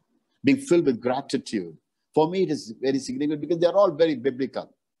experience. Being filled with gratitude. For me, it is very significant because they're all very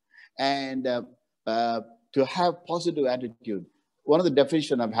biblical. And to have positive attitude, one of the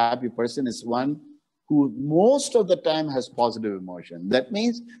definitions of a happy person is one who most of the time has positive emotion. That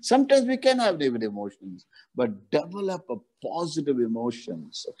means sometimes we can have negative emotions, but develop a positive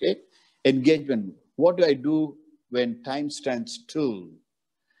emotions, okay? Engagement. What do I do when time stands still?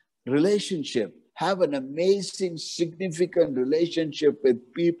 Relationship. Have an amazing, significant relationship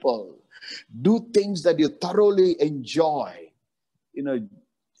with people. Do things that you thoroughly enjoy. Do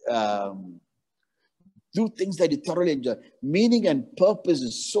things that you thoroughly enjoy. Meaning and purpose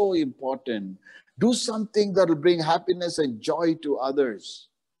is so important. Do something that will bring happiness and joy to others.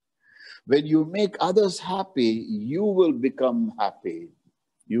 When you make others happy, you will become happy.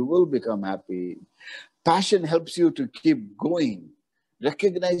 You will become happy. Passion helps you to keep going.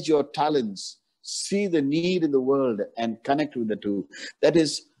 Recognize your talents. See the need in the world and connect with the two. That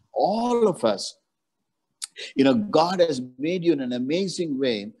is, all of us. God has made you in an amazing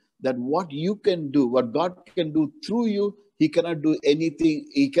way that what you can do, what God can do through you, He cannot do anything.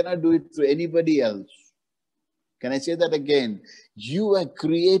 He cannot do it through anybody else. Can I say that again? You are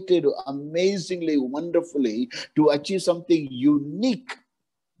created amazingly, wonderfully to achieve something unique.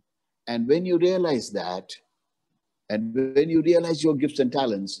 And when you realize that, and when you realize your gifts and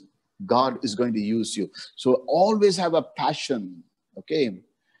talents, God is going to use you. So always have a passion, okay?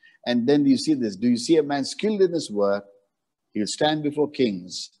 And then you see this. Do you see a man skilled in his work? He'll stand before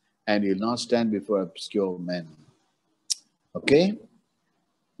kings, and he'll not stand before obscure men. Okay?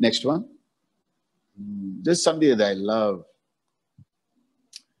 Next one. This is something that I love.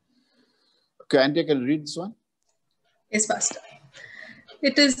 Okay, Andrea, can you read this one? Yes, Pastor.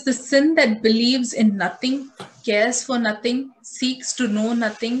 It is the sin that believes in nothing, cares for nothing, seeks to know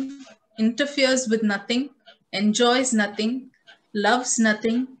nothing, interferes with nothing, enjoys nothing, loves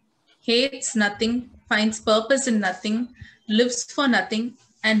nothing, hates nothing, finds purpose in nothing, lives for nothing,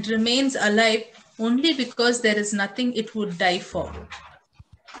 and remains alive only because there is nothing it would die for.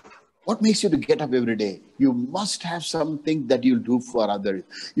 What makes you to get up every day? You must have something that you'll do for others.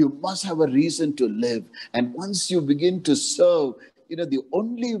 You must have a reason to live. And once you begin to serve, the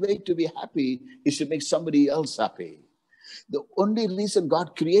only way to be happy is to make somebody else happy. The only reason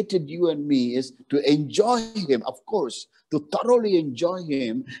God created you and me is to enjoy Him, of course, to thoroughly enjoy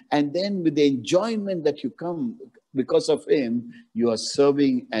Him. And then with the enjoyment that you come because of Him, you are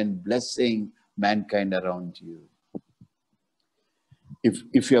serving and blessing mankind around you.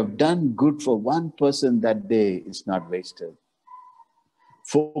 If you have done good for one person that day, it's not wasted.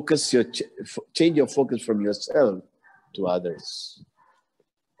 Change your focus from yourself to others.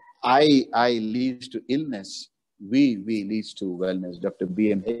 I leads to illness. We leads to wellness. Dr.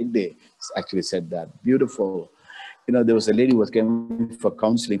 B.M. Hegde actually said that. Beautiful. There was a lady who came for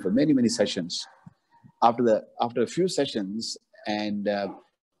counseling for many, many sessions. After a few sessions, and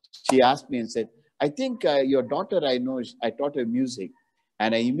she asked me and said, I think your daughter, I taught her music.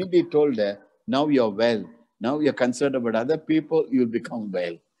 And I immediately told her, now you're well. Now you're concerned about other people, you'll become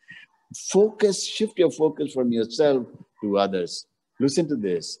well. Shift your focus from yourself to others. Listen to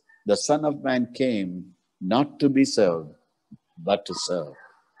this. The Son of Man came not to be served, but to serve.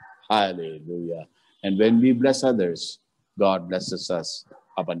 Hallelujah. And when we bless others, God blesses us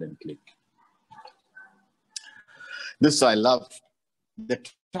abundantly. This I love. The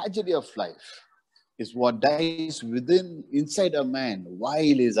tragedy of life is what dies inside a man while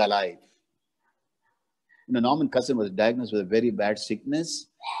he is alive. Norman Cousin was diagnosed with a very bad sickness,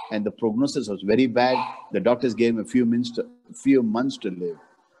 and the prognosis was very bad. The doctors gave him a few months to live.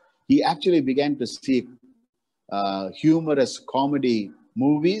 He actually began to see humorous comedy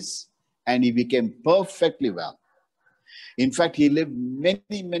movies, and he became perfectly well. In fact, he lived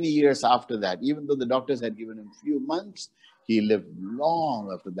many, many years after that. Even though the doctors had given him a few months, he lived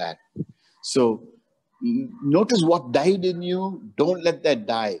long after that. So notice what died in you. Don't let that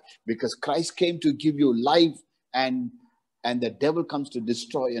die, because Christ came to give you life, and the devil comes to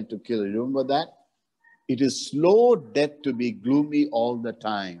destroy and to kill. Remember that? It is slow death to be gloomy all the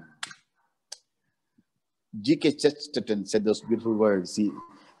time. G.K. Chesterton said those beautiful words.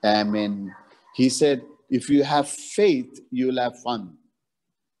 He said, if you have faith, you'll have fun.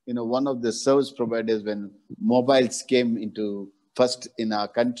 One of the service providers, when mobiles came into first in our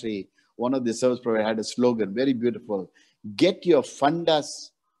country, one of the service providers had a slogan, very beautiful. Get your fundas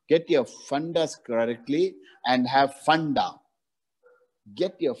correctly and have funda.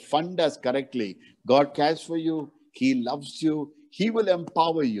 Get your fundas correctly. God cares for you. He loves you. He will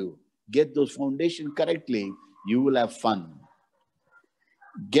empower you. Get those foundations correctly. You will have fun.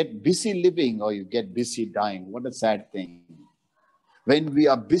 Get busy living or you get busy dying. What a sad thing. When we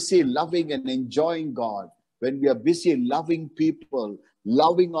are busy loving and enjoying God, when we are busy loving people,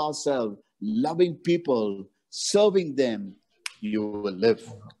 loving ourselves, loving people, serving them, you will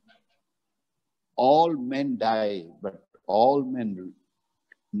live. All men die, but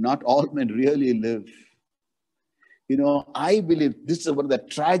not all men really live. You know, I believe this is one of the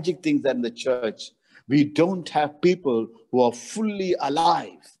tragic things that in the church, we don't have people who are fully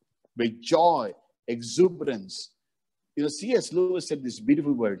alive with joy, exuberance. You know, C.S. Lewis said this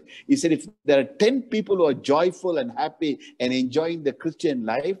beautiful word. He said, if there are 10 people who are joyful and happy and enjoying the Christian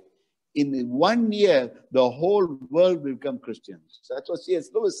life, in 1 year, the whole world will become Christians. That's what C.S.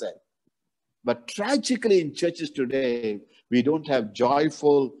 Lewis said. But tragically in churches today, we don't have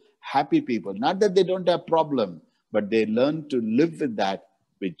joyful, happy people. Not that they don't have problem, but they learn to live with that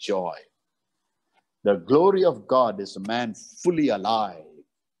with joy. The glory of God is a man fully alive.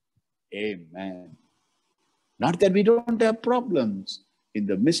 Amen. Not that we don't have problems. In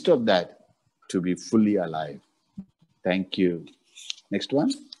the midst of that, to be fully alive. Thank you. Next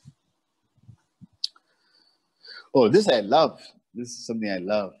one. Oh, this I love. This is something I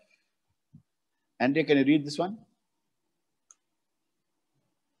love. Andrea, can you read this one?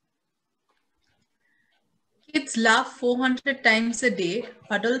 Kids laugh 400 times a day.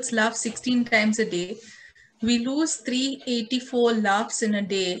 Adults laugh 16 times a day. We lose 384 laughs in a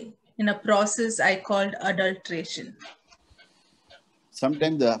day in a process I called adulteration.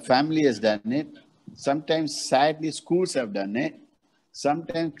 Sometimes the family has done it. Sometimes, sadly, schools have done it.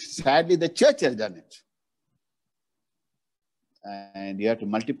 Sometimes, sadly, the church has done it. And you have to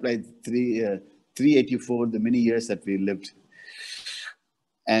multiply 384, the many years that we lived.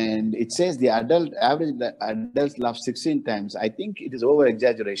 And it says the adults laugh 16 times. I think it is over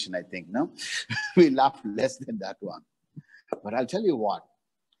exaggeration, I think, no? We laugh less than that one. But I'll tell you what,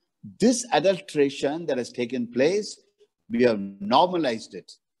 this adulteration that has taken place, we have normalized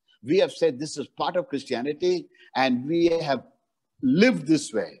it. We have said this is part of Christianity and we have lived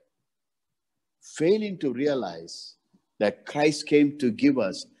this way, failing to realize that Christ came to give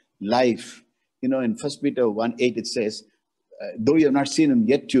us life. You know, in 1 Peter 1:8, it says, though you have not seen him,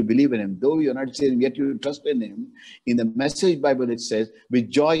 yet you believe in him. Though you have not seen him, yet you trust in him. In the Message Bible, it says, with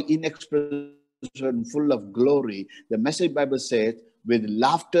joy inexpressible and full of glory. The Message Bible says, with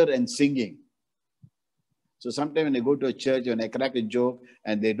laughter and singing. So sometimes when I go to a church and I crack a joke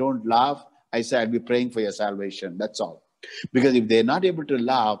and they don't laugh, I say, I'll be praying for your salvation. That's all. Because if they're not able to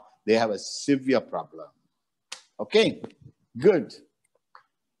laugh, they have a severe problem. Okay, good.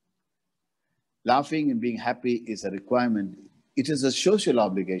 Laughing and being happy is a requirement. It is a social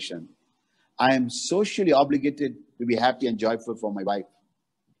obligation. I am socially obligated to be happy and joyful for my wife.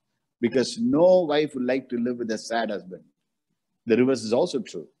 Because no wife would like to live with a sad husband. The reverse is also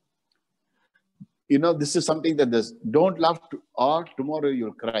true. You know, this is something that don't laugh or tomorrow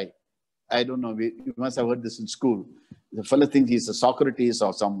you'll cry. I don't know, you must have heard this in school. The fellow thinks he's a Socrates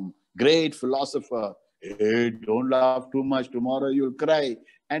or some great philosopher. Hey, don't laugh too much, tomorrow you'll cry.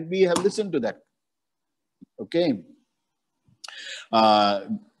 And we have listened to that. Okay.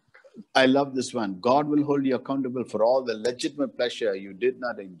 I love this one. God will hold you accountable for all the legitimate pleasure you did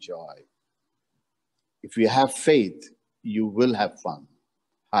not enjoy. If you have faith, you will have fun.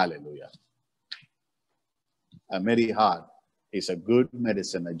 Hallelujah. A merry heart is a good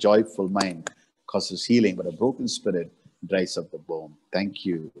medicine. A joyful mind causes healing, but a broken spirit dries up the bone. Thank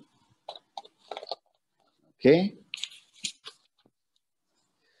you. Okay.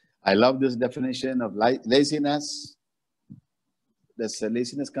 I love this definition of laziness. Does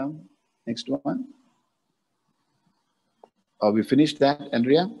laziness come? Next one. Are we finished that,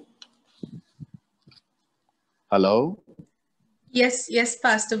 Andrea? Hello? Yes,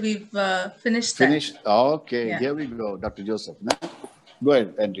 Pastor, we've finished that. Finished? Okay, Yeah. Here we go, Dr. Joseph. Go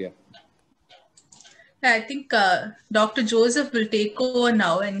ahead, Andrea. I think Dr. Joseph will take over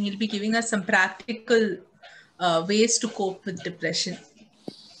now and he'll be giving us some practical ways to cope with depression.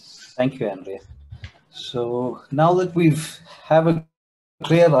 Thank you, Andrea. So now that have a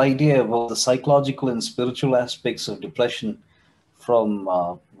clear idea about the psychological and spiritual aspects of depression from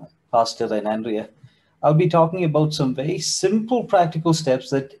Pastor and Andrea, I'll be talking about some very simple practical steps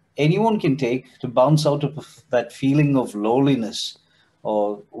that anyone can take to bounce out of that feeling of loneliness,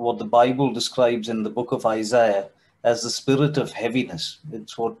 or what the Bible describes in the book of Isaiah as the spirit of heaviness.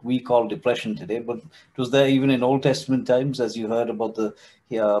 It's what we call depression today, but it was there even in Old Testament times, as you heard about the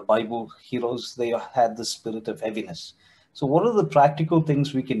Bible heroes. They had the spirit of heaviness. So what are the practical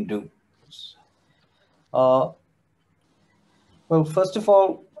things we can do? Well, first of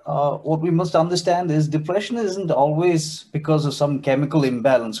all, what we must understand is depression isn't always because of some chemical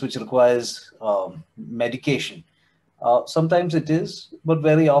imbalance which requires medication. Sometimes it is, but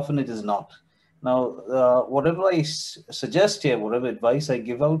very often it is not. Now, whatever I suggest here, whatever advice I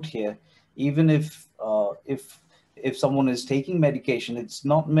give out here, even if someone is taking medication, it's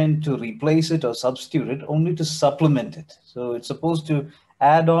not meant to replace it or substitute it, only to supplement it. So it's supposed to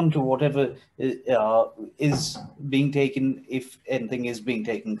add on to whatever is being taken, if anything is being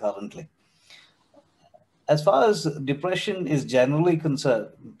taken currently. As far as depression is generally concerned,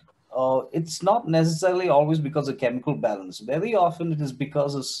 it's not necessarily always because of chemical balance. Very often it is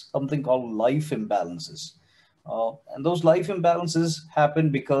because of something called life imbalances. And those life imbalances happen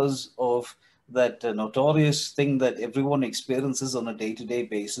because of that notorious thing that everyone experiences on a day-to-day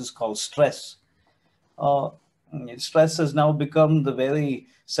basis called stress. Uh, Stress has now become the very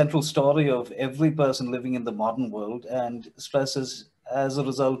central story of every person living in the modern world, and stress has, as a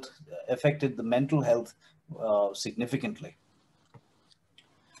result, affected the mental health significantly.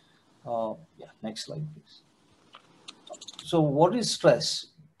 Yeah, next slide, please. So what is stress?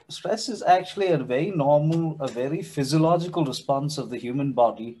 Stress is actually a very normal, a very physiological response of the human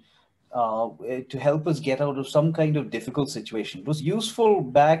body to help us get out of some kind of difficult situation. It was useful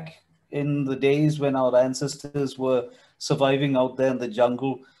back in the days when our ancestors were surviving out there in the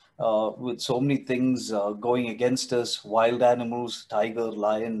jungle with so many things going against us, wild animals, tiger,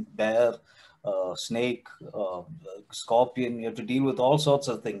 lion, bear, snake, scorpion. You have to deal with all sorts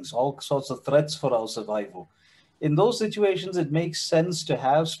of things, all sorts of threats for our survival. In those situations, it makes sense to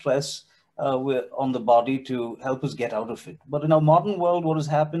have stress on the body to help us get out of it. But in our modern world, what has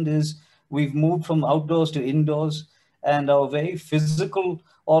happened is we've moved from outdoors to indoors, and our very physical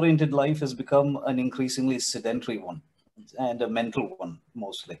oriented life has become an increasingly sedentary one and a mental one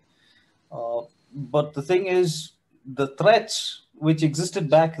mostly. But the thing is, the threats which existed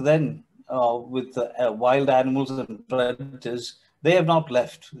back then with wild animals and predators, they have not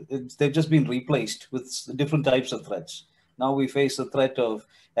left. They've just been replaced with different types of threats. Now we face the threat of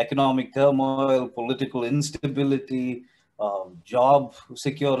economic turmoil, political instability, job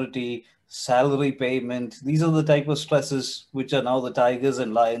security, salary payment. These are the type of stresses which are now the tigers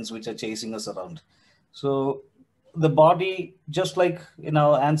and lions which are chasing us around. So the body, just like in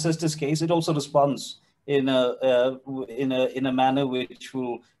our ancestors' case, it also responds in a manner which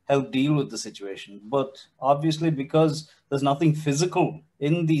will help deal with the situation. But obviously, because there's nothing physical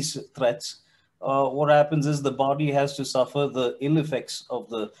in these threats, what happens is the body has to suffer the ill effects of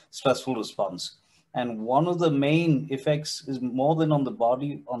the stressful response. And one of the main effects is more than on the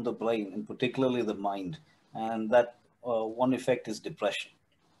body, on the brain, and particularly the mind. And that one effect is depression.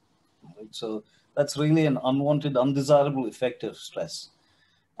 Right? So that's really an unwanted, undesirable effect of stress.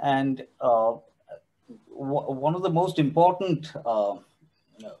 And one of the most important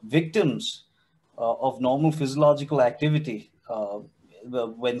victims of normal physiological activity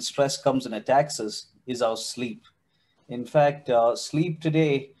when stress comes and attacks us is our sleep. In fact, sleep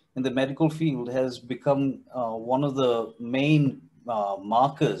today in the medical field has become one of the main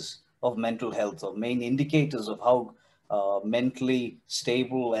markers of mental health, or main indicators of how mentally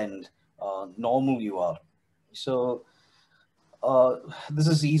stable and normal you are. So this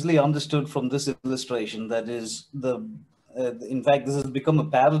is easily understood from this illustration. That is in fact, this has become a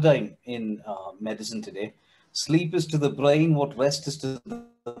paradigm in medicine today. Sleep is to the brain what rest is to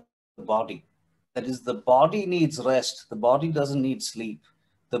the body. That is, the body needs rest. The body doesn't need sleep.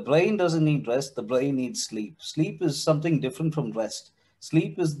 The brain doesn't need rest. The brain needs sleep. Sleep is something different from rest.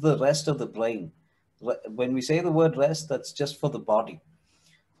 Sleep is the rest of the brain. When we say the word rest, that's just for the body.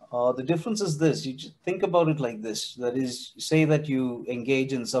 The difference is this: you just think about it like this. That is, say that you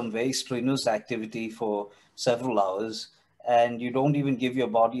engage in some very strenuous activity for several hours and you don't even give your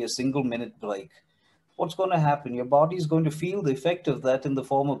body a single minute break. What's going to happen? Your body is going to feel the effect of that in the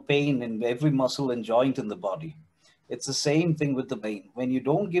form of pain in every muscle and joint in the body. It's the same thing with the brain. When you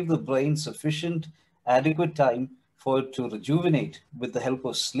don't give the brain sufficient, adequate time for it to rejuvenate with the help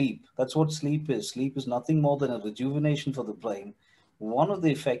of sleep, that's what sleep is. Sleep is nothing more than a rejuvenation for the brain. One of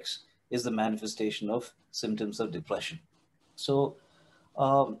the effects is the manifestation of symptoms of depression. So,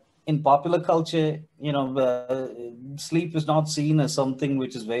 in popular culture, sleep is not seen as something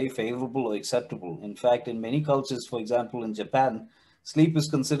which is very favorable or acceptable. In fact, in many cultures, for example, in Japan, sleep is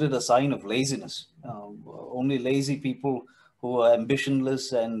considered a sign of laziness. Only lazy people who are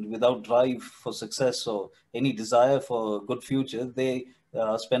ambitionless and without drive for success or any desire for a good future, they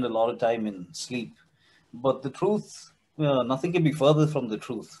spend a lot of time in sleep. But the truth, nothing can be further from the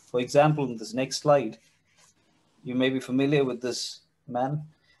truth. For example, in this next slide, You may be familiar with this man,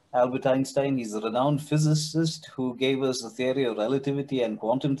 Albert Einstein. He's a renowned physicist who gave us the theory of relativity and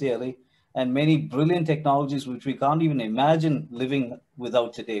quantum theory and many brilliant technologies which we can't even imagine living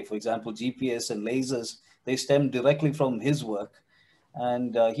without today. For example, GPS and lasers, they stem directly from his work.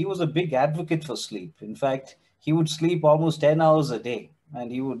 And he was a big advocate for sleep. In fact, he would sleep almost 10 hours a day,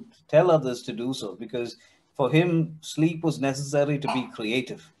 and he would tell others to do so because for him, sleep was necessary to be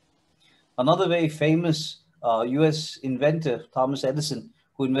creative. Another very famous US inventor, Thomas Edison,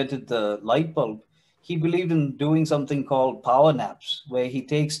 who invented the light bulb, he believed in doing something called power naps, where he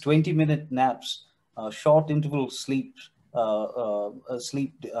takes 20-minute naps, short interval sleep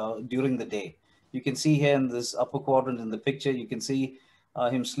during the day. You can see here in this upper quadrant in the picture, you can see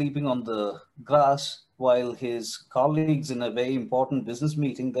him sleeping on the grass while his colleagues in a very important business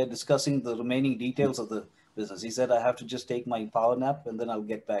meeting, they're discussing the remaining details of the business. He said, I have to just take my power nap and then I'll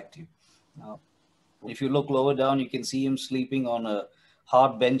get back to you. Now, if you look lower down, you can see him sleeping on a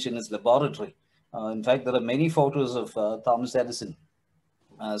hard bench in his laboratory. In fact, there are many photos of Thomas Edison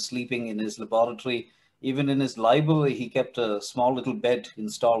sleeping in his laboratory. Even in his library, he kept a small little bed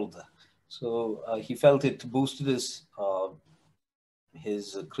installed there. So he felt it boosted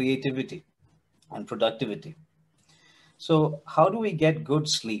his creativity and productivity. So how do we get good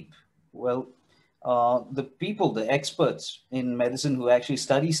sleep? Well, the people, the experts in medicine who actually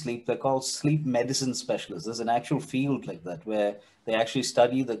study sleep, they're called sleep medicine specialists. There's an actual field like that where they actually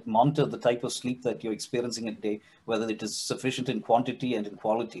study, that monitor the type of sleep that you're experiencing a day, whether it is sufficient in quantity and in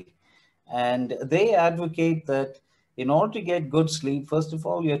quality. And they advocate that in order to get good sleep, first of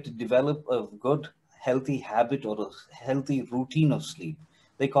all, you have to develop a good, healthy habit or a healthy routine of sleep.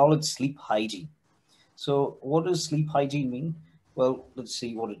 They call it sleep hygiene. So what does sleep hygiene mean? Well, let's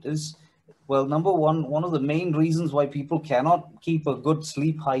see what it is. Well, number one of the main reasons why people cannot keep a good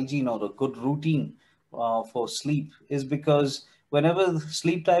sleep hygiene or a good routine for sleep is because whenever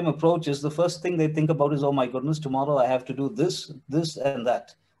sleep time approaches, the first thing they think about is, oh my goodness, tomorrow I have to do this, this, and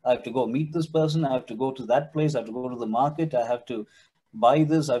that. I have to go meet this person. I have to go to that place. I have to go to the market. I have to buy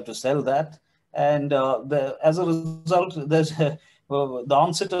this. I have to sell that. And as a result, well, the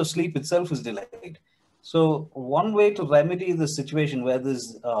onset of sleep itself is delayed. So one way to remedy the situation where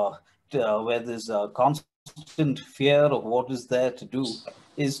there's constant fear of what is there to do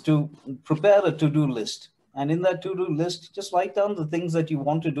is to prepare a to-do list. And in that to-do list, just write down the things that you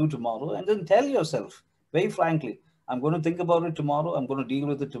want to do tomorrow and then tell yourself, very frankly, I'm going to think about it tomorrow. I'm going to deal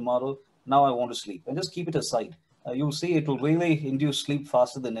with it tomorrow. Now I want to sleep. And just keep it aside. You'll see it will really induce sleep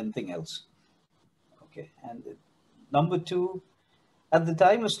faster than anything else. Okay. And number two, at the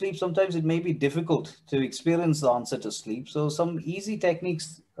time of sleep, sometimes it may be difficult to experience the onset of sleep. So some easy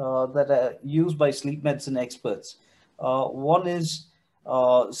techniques that are used by sleep medicine experts. One is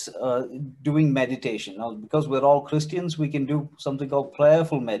doing meditation. Now, because we're all Christians, we can do something called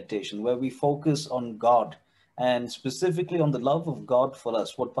prayerful meditation, where we focus on God and specifically on the love of God for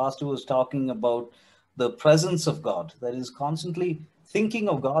us. What Pastor was talking about, the presence of God, that is constantly thinking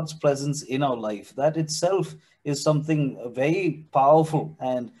of God's presence in our life. That itself is something very powerful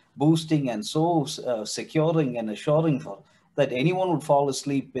and boosting and so securing and assuring for that anyone would fall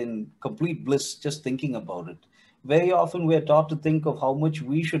asleep in complete bliss just thinking about it. Very often we are taught to think of how much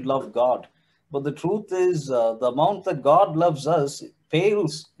we should love God. But the truth is the amount that God loves us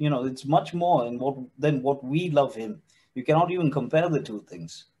pales, it's much more than what we love him. You cannot even compare the two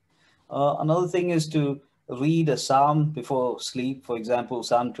things. Another thing is to read a psalm before sleep. For example,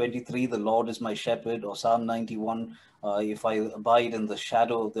 Psalm 23, the Lord is my shepherd, or Psalm 91, if I abide in the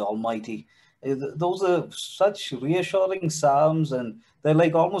shadow of the Almighty. Those are such reassuring psalms, and they're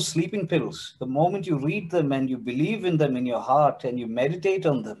like almost sleeping pills. The moment you read them and you believe in them in your heart and you meditate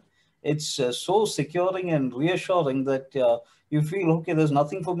on them, it's so securing and reassuring that you feel, okay, there's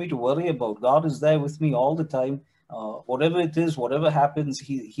nothing for me to worry about. God is there with me all the time. Whatever it is, whatever happens,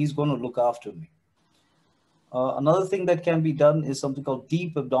 he's going to look after me. Another thing that can be done is something called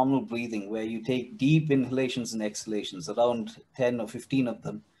deep abdominal breathing, where you take deep inhalations and exhalations, around 10 or 15 of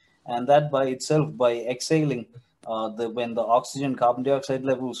them. And that by itself, by exhaling, when the oxygen carbon dioxide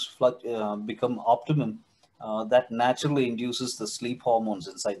levels become optimum, that naturally induces the sleep hormones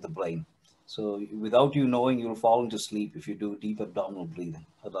inside the brain. So without you knowing, you'll fall into sleep if you do deep abdominal breathing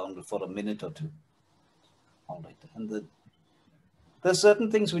around for a minute or two. All right. And there's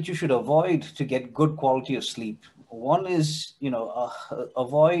certain things which you should avoid to get good quality of sleep. One is,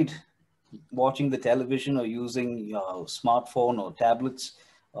 avoid watching the television or using your smartphone or tablets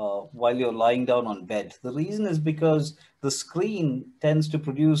while you're lying down on bed. The reason is because the screen tends to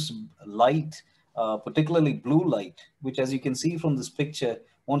produce light particularly blue light, which, as you can see from this picture,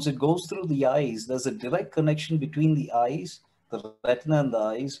 once it goes through the eyes, there's a direct connection between the eyes, the retina and the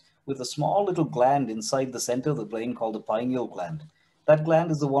eyes, with a small little gland inside the center of the brain called the pineal gland. That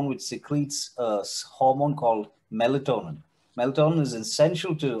gland is the one which secretes a hormone called melatonin. Melatonin is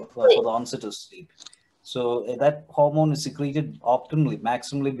essential for the onset of sleep. So that hormone is secreted optimally,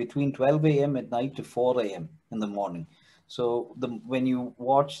 maximally between 12 a.m. at night to 4 a.m. in the morning. So when you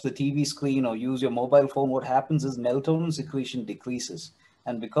watch the TV screen or use your mobile phone, what happens is melatonin secretion decreases.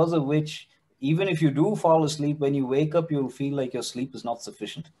 And because of which, even if you do fall asleep, when you wake up, you'll feel like your sleep is not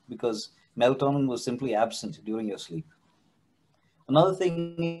sufficient because melatonin was simply absent during your sleep. Another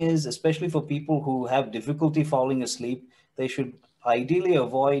thing is, especially for people who have difficulty falling asleep, they should ideally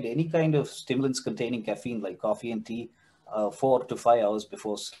avoid any kind of stimulants containing caffeine like coffee and tea 4 to 5 hours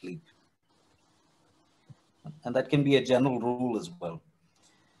before sleep. And that can be a general rule as well.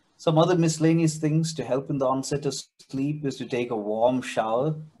 Some other miscellaneous things to help in the onset of sleep is to take a warm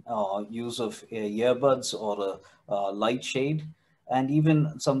shower, use of earbuds or a light shade, and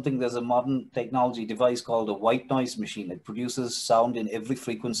even something, there's a modern technology device called a white noise machine. It produces sound in every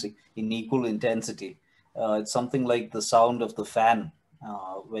frequency in equal intensity. It's something like the sound of the fan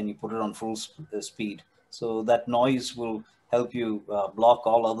when you put it on full speed. So that noise will help you block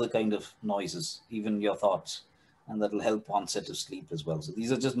all other kind of noises, even your thoughts, and that will help onset of sleep as well. So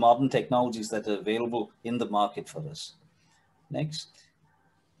these are just modern technologies that are available in the market for us. Next.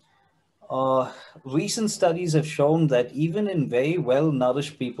 Recent studies have shown that even in very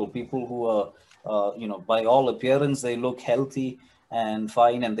well-nourished people, people who are, by all appearance, they look healthy and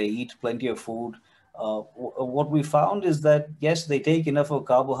fine and they eat plenty of food. What we found is that, yes, they take enough of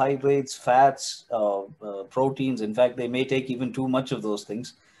carbohydrates, fats, proteins. In fact, they may take even too much of those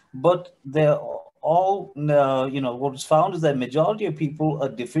things. But they're all, what's found is that majority of people are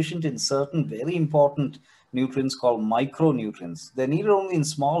deficient in certain very important nutrients called micronutrients. They're needed only in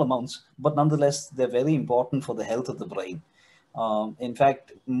small amounts, but nonetheless, they're very important for the health of the brain. In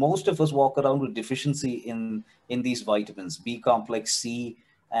fact, most of us walk around with deficiency in these vitamins, B complex, C,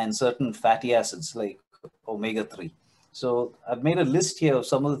 and certain fatty acids like omega-3. So I've made a list here of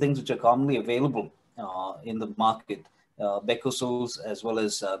some of the things which are commonly available in the market, becosals as well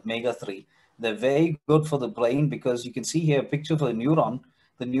as omega-3. They're very good for the brain because you can see here a picture of a neuron.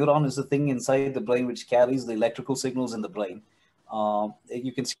 The neuron is the thing inside the brain which carries the electrical signals in the brain.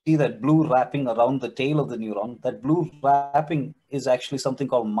 You can see that blue wrapping around the tail of the neuron. That blue wrapping is actually something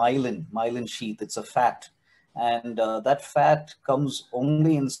called myelin sheath. It's a fat. And that fat comes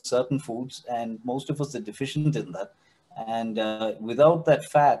only in certain foods, and most of us are deficient in that. And without that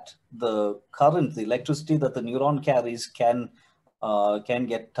fat, the current, the electricity that the neuron carries can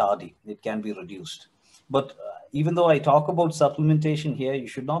get tardy. It can be reduced. But even though I talk about supplementation here, you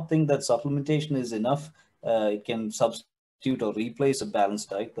should not think that supplementation is enough. It can substitute or replace a balanced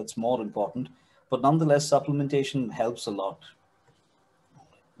diet. That's more important. But nonetheless, supplementation helps a lot.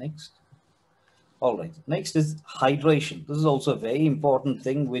 Next. All right. Next is hydration. This is also a very important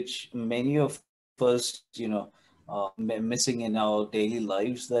thing, which many of us, missing in our daily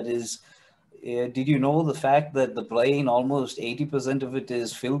lives. That is, did you know the fact that the brain, almost 80% of it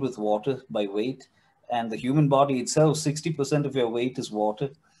is filled with water by weight, and the human body itself, 60% of your weight is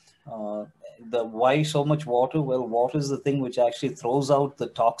water. Why so much water? Well, water is the thing which actually throws out the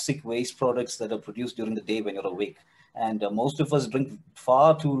toxic waste products that are produced during the day when you're awake. And most of us drink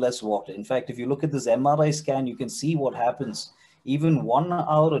far too less water. In fact, if you look at this MRI scan, you can see what happens. Even 1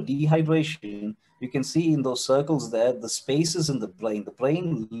 hour of dehydration, you can see in those circles there, the spaces in the brain. The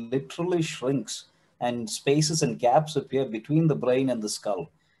brain literally shrinks and spaces and gaps appear between the brain and the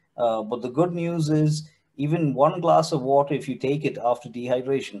skull. But the good news is, even 1 glass of water, if you take it after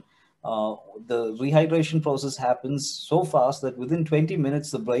dehydration, the rehydration process happens so fast that within 20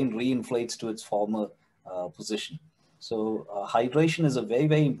 minutes, the brain reinflates to its former position. So hydration is a very,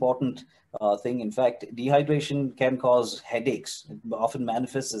 very important thing. In fact, dehydration can cause headaches. It often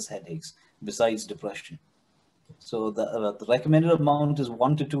manifests as headaches besides depression. So the recommended amount is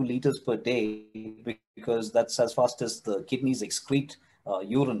 1 to 2 liters per day, because that's as fast as the kidneys excrete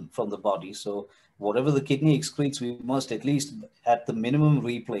urine from the body. So whatever the kidney excretes, we must at least at the minimum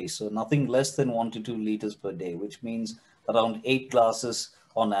replace. So nothing less than 1 to 2 liters per day, which means around 8 glasses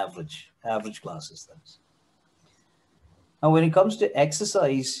on average glasses. That's. Now, when it comes to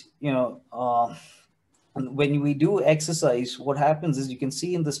exercise, when we do exercise, what happens is, you can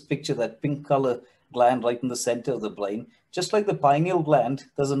see in this picture that pink color gland right in the center of the brain. Just like the pineal gland,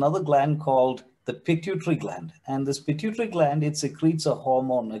 there's another gland called the pituitary gland. And this pituitary gland, it secretes a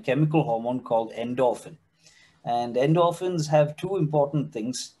hormone, a chemical hormone called endorphin. And endorphins have two important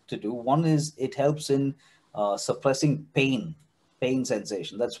things to do. One is it helps in suppressing pain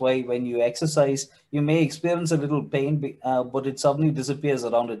sensation. That's why when you exercise, you may experience a little pain, but it suddenly disappears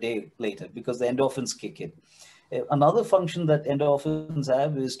around a day later because the endorphins kick in. Another function that endorphins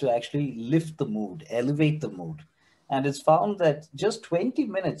have is to actually lift the mood, elevate the mood. And it's found that just 20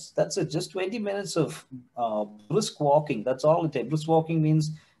 minutes, that's it, just 20 minutes of brisk walking, that's all it takes. Brisk walking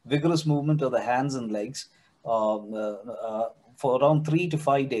means vigorous movement of the hands and legs for around 3 to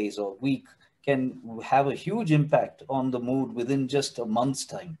 5 days or a week can have a huge impact on the mood within just a month's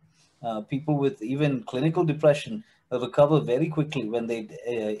time. People with even clinical depression recover very quickly when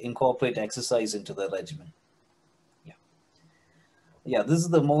they incorporate exercise into their regimen. Yeah, this is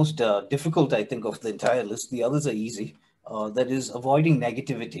the most difficult, I think, of the entire list. The others are easy. That is avoiding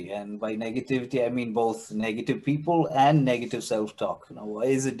negativity. And by negativity, I mean both negative people and negative self-talk. Why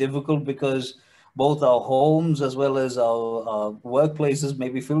is it difficult? Because both our homes as well as our workplaces may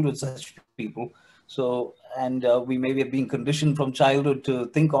be filled with such people. So, and we may be being conditioned from childhood to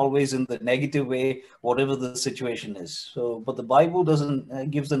think always in the negative way, whatever the situation is. So, but the Bible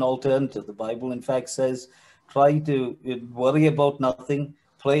doesn't gives an alternative. The Bible, in fact, says, try to worry about nothing,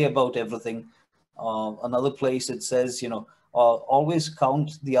 pray about everything. Another place it says, always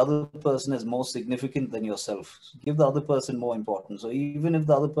count the other person as more significant than yourself. So give the other person more importance. So even if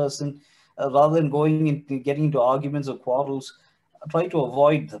the other person, rather than going into getting into arguments or quarrels, try to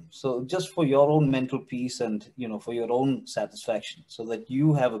avoid them. So just for your own mental peace and, for your own satisfaction, so that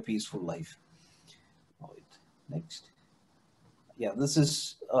you have a peaceful life. All right, next. Yeah, this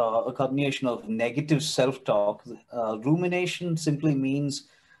is a combination of negative self-talk. Rumination simply means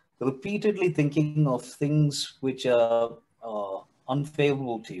repeatedly thinking of things which are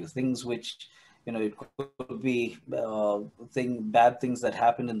unfavorable to you, things which, it could be bad things that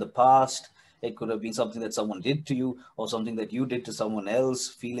happened in the past. It could have been something that someone did to you or something that you did to someone else,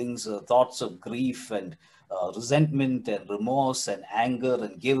 feelings, thoughts of grief and resentment and remorse and anger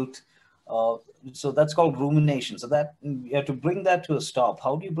and guilt. So that's called rumination. So that you have to bring that to a stop.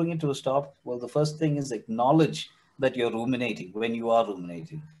 How do you bring it to a stop? Well, the first thing is acknowledge that you're ruminating when you are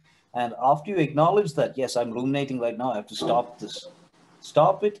ruminating. And after you acknowledge that, yes, I'm ruminating right now, I have to stop this.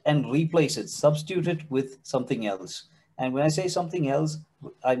 Stop it and replace it. Substitute it with something else. And when I say something else,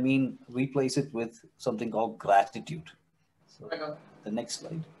 I mean replace it with something called gratitude. So the next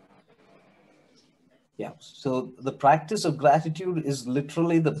slide. Yeah, so the practice of gratitude is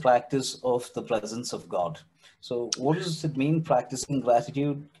literally the practice of the presence of God. So what does it mean, practicing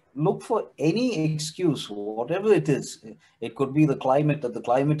gratitude? Look for any excuse, whatever it is. It could be the climate, that the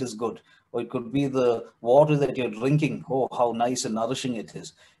climate is good, or it could be the water that you're drinking. Oh, how nice and nourishing it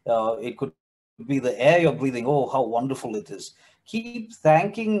is. It could be the air you're breathing. Oh, how wonderful it is. Keep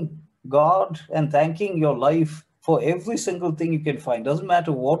thanking God and thanking your life for every single thing you can find. Doesn't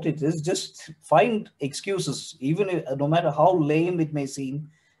matter what it is, just find excuses, even if, no matter how lame it may seem,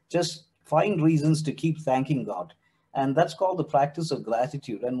 just find reasons to keep thanking God. And that's called the practice of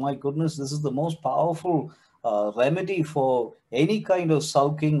gratitude. And my goodness, this is the most powerful remedy for any kind of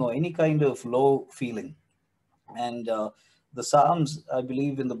sulking or any kind of low feeling. And the Psalms, I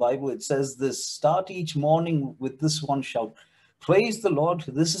believe in the Bible, it says this: start each morning with this one shout, praise the Lord,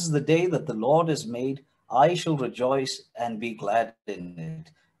 this is the day that the Lord has made, I shall rejoice and be glad in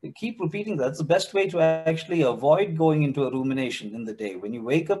it. You keep repeating that. That's the best way to actually avoid going into a rumination in the day. When you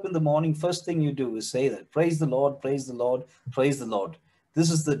wake up in the morning, first thing you do is say that, praise the Lord, praise the Lord, praise the Lord.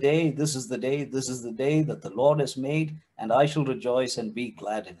 This is the day, this is the day, this is the day that the Lord has made, and I shall rejoice and be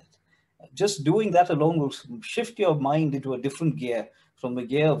glad in it. Just doing that alone will shift your mind into a different gear, from a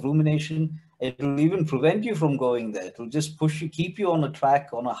gear of rumination. It will even prevent you from going there. It will just push you, keep you on a track,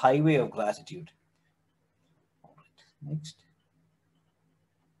 on a highway of gratitude. All right, next.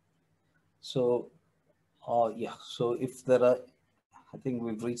 So, yeah, so if there are, I think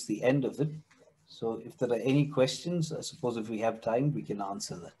we've reached the end of it. So if there are any questions, I suppose if we have time, we can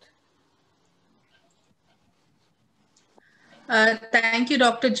answer that. Thank you,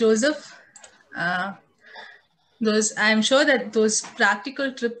 Dr. Joseph. I'm sure that those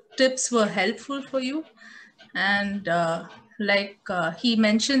practical tips were helpful for you. And he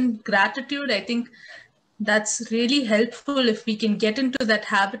mentioned gratitude, I think that's really helpful. If we can get into that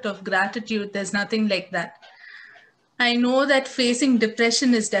habit of gratitude, there's nothing like that. I know that facing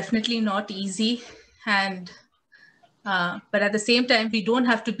depression is definitely not easy, and but at the same time, we don't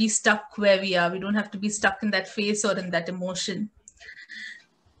have to be stuck where we are. We don't have to be stuck in that phase or in that emotion.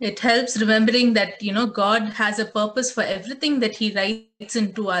 It helps remembering that, God has a purpose for everything that he writes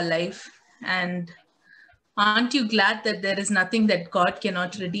into our life. And aren't you glad that there is nothing that God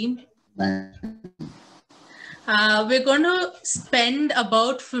cannot redeem? We're going to spend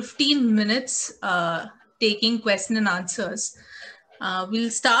about 15 minutes taking question and answers. We'll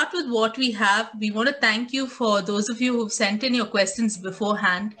start with what we have. We want to thank you for those of you who've sent in your questions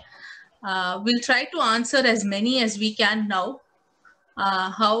beforehand. We'll try to answer as many as we can now.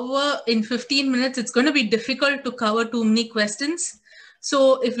 However, in 15 minutes, it's going to be difficult to cover too many questions.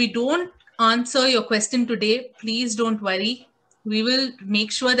 So if we don't answer your question today, please don't worry. We will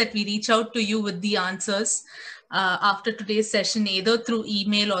make sure that we reach out to you with the answers after today's session, either through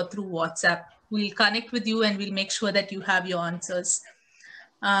email or through WhatsApp. We'll connect with you and we'll make sure that you have your answers.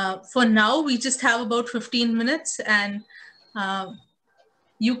 For now, we just have about 15 minutes, and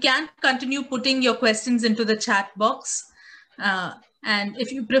you can continue putting your questions into the chat box. And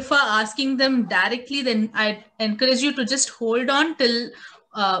if you prefer asking them directly, then I'd encourage you to just hold on till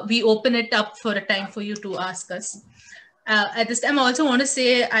we open it up for a time for you to ask us. At this time, I also want to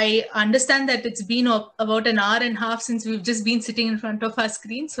say I understand that it's been about an hour and a half since we've just been sitting in front of our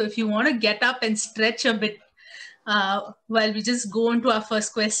screen. So if you want to get up and stretch a bit while we just go into our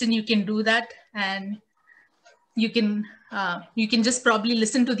first question, you can do that. And you can just probably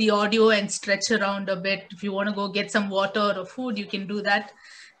listen to the audio and stretch around a bit. If you want to go get some water or food, you can do that.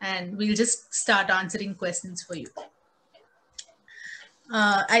 And we'll just start answering questions for you.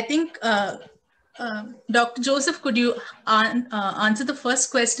 I think, Dr. Joseph, could you answer the first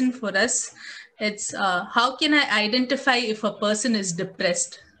question for us? It's how can I identify if a person is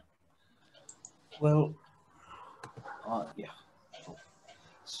depressed? Well, yeah.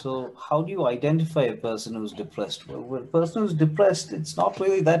 So how do you identify a person who's depressed? Well, a person who's depressed, it's not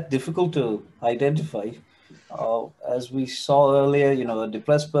really that difficult to identify. As we saw earlier, a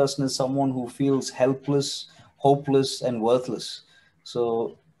depressed person is someone who feels helpless, hopeless, and worthless.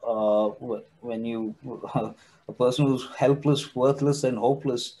 So when you, a person who's helpless, worthless, and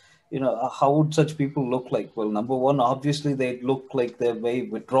hopeless, how would such people look like? Well, number one, obviously they look like they're very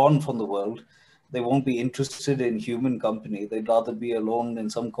withdrawn from the world. They won't be interested in human company. They'd rather be alone in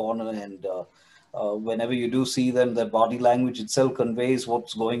some corner. And whenever you do see them, their body language itself conveys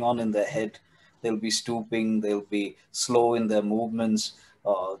what's going on in their head. They'll be stooping. They'll be slow in their movements.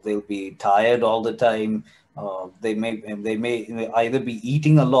 They'll be tired all the time. They may either be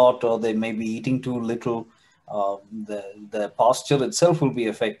eating a lot or they may be eating too little. The posture itself will be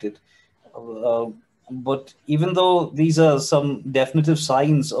affected. But even though these are some definitive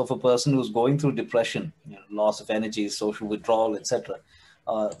signs of a person who's going through depression, loss of energy, social withdrawal, etc.,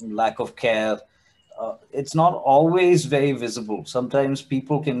 lack of care, it's not always very visible. Sometimes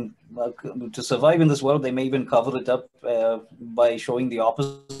people can, to survive in this world, they may even cover it up by showing the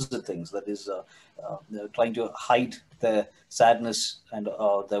opposite things. That is, trying to hide their sadness and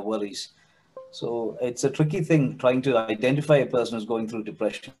their worries. So it's a tricky thing trying to identify a person who's going through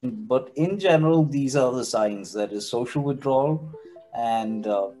depression. But in general, these are the signs. That is social withdrawal and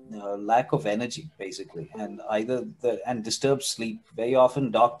lack of energy, basically, and and disturbed sleep. Very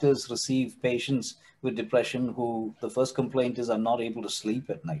often doctors receive patients with depression who the first complaint is, I'm not able to sleep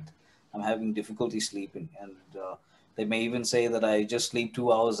at night. I'm having difficulty sleeping. And they may even say that I just sleep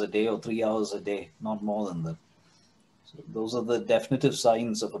 2 hours a day or 3 hours a day, not more than that. So those are the definitive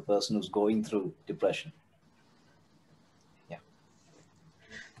signs of a person who's going through depression. Yeah.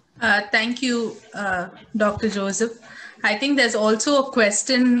 Thank you, Dr. Joseph. I think there's also a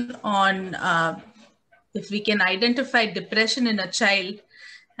question on if we can identify depression in a child.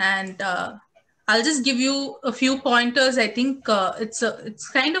 And I'll just give you a few pointers. I think it's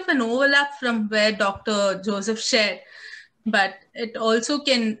kind of an overlap from where Dr. Joseph shared, but it also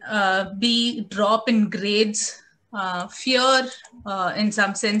can be drop in grades, fear in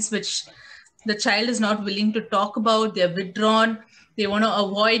some sense, which the child is not willing to talk about. They're withdrawn. They want to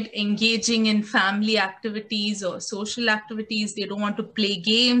avoid engaging in family activities or social activities. They don't want to play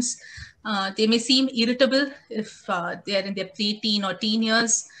games. They may seem irritable if they are in their pre-teen or teen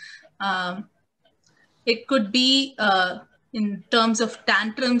years. It could be in terms of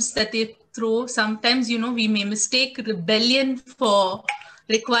tantrums that they throw. Sometimes, we may mistake rebellion for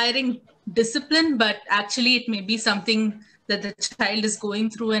requiring discipline, but actually it may be something that the child is going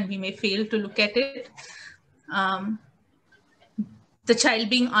through and we may fail to look at it. The child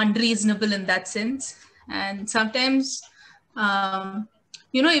being unreasonable in that sense. And sometimes,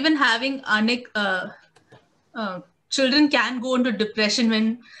 even having children can go into depression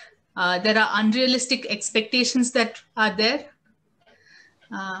when there are unrealistic expectations that are there.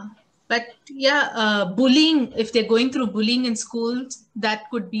 But yeah, bullying, if they're going through bullying in schools, that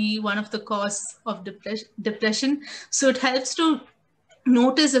could be one of the cause of depression. So it helps to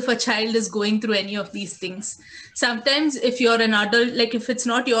notice if a child is going through any of these things. Sometimes if you're an adult, like if it's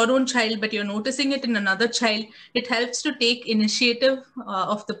not your own child, but you're noticing it in another child, it helps to take initiative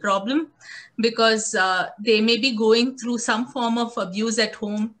of the problem, because they may be going through some form of abuse at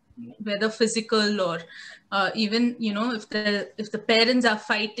home, whether physical or even, you know, if the parents are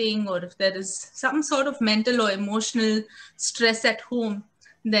fighting, or if there is some sort of mental or emotional stress at home,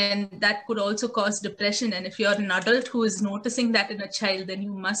 then that could also cause depression. And if you're an adult who is noticing that in a child, then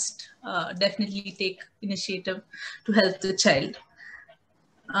you must definitely take initiative to help the child.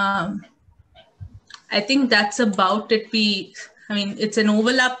 I think that's about it. I mean, it's an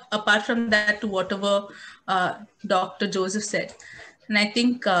overlap apart from that to whatever Dr. Joseph said. And I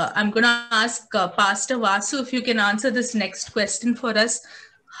think I'm going to ask Pastor Vasu if you can answer this next question for us.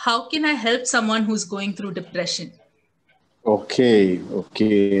 How can I help someone who's going through depression? Okay.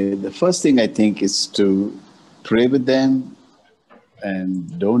 The first thing I think is to pray with them,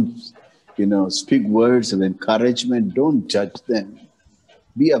 and don't, speak words of encouragement. Don't judge them.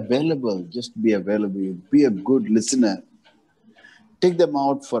 Be available. Just be available. Be a good listener. Take them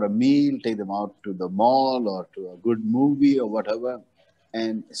out for a meal. Take them out to the mall or to a good movie or whatever,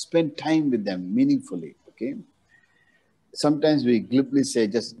 and spend time with them meaningfully. Okay. Sometimes we glibly say,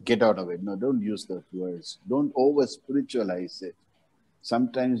 just get out of it. No, don't use those words. Don't over spiritualize it.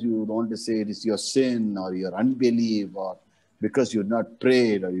 Sometimes you want to say it is your sin or your unbelief, or because you've not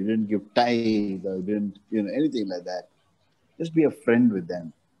prayed, or you didn't give tithe, or you didn't, anything like that. Just be a friend with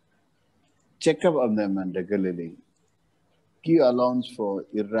them. Check up on them and regularly. Give allowance for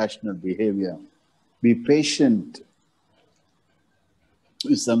irrational behavior. Be patient.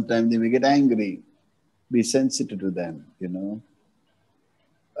 Sometimes they may get angry. Be sensitive to them,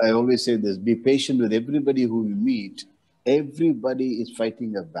 I always say this, be patient with everybody who you meet. Everybody is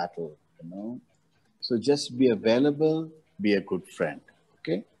fighting a battle, So just be available, be a good friend.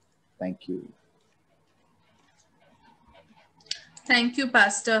 Okay? Thank you. Thank you,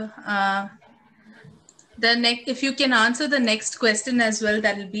 Pastor. If you can answer the next question as well,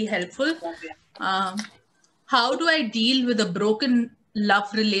 that will be helpful. How do I deal with a broken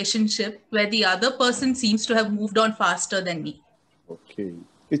love relationship where the other person seems to have moved on faster than me? Okay.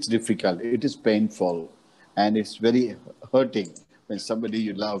 It's difficult. It is painful. And it's very hurting when somebody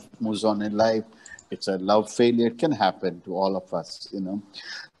you love moves on in life. It's a love failure. It can happen to all of us,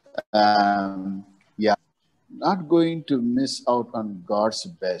 Yeah. Not going to miss out on God's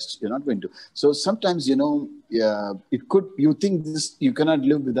best. You're not going to. So sometimes, you think this, you cannot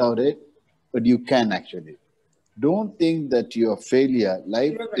live without it, but you can actually. Don't think that you're a failure.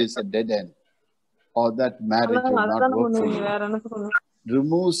 Life is a dead end, or that marriage will not work for you.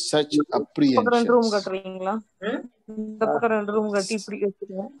 Remove such apprehensions.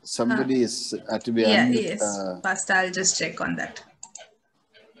 Somebody is to be yes. Pastor, I'll just check on that.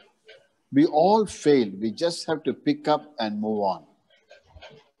 We all fail. We just have to pick up and move on.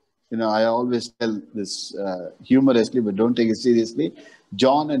 I always tell this humorously, but don't take it seriously.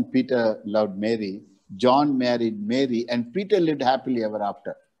 John and Peter loved Mary. John married Mary, and Peter lived happily ever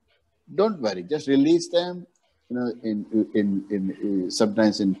after. Don't worry. Just release them. In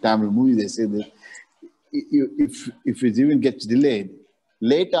sometimes in Tamil movies they say that if it even gets delayed,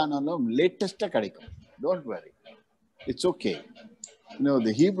 late aanalum latest kadaikum. Don't worry. It's okay.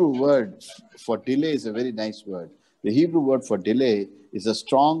 The Hebrew word for delay is a very nice word. The Hebrew word for delay is a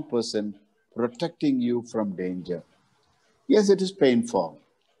strong person protecting you from danger. Yes, it is painful,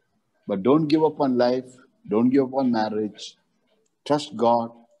 but don't give up on life. Don't give up on marriage. Trust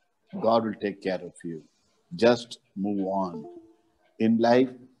God. God will take care of you. Just move on. In life,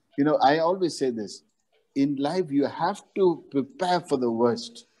 I always say this. In life, you have to prepare for the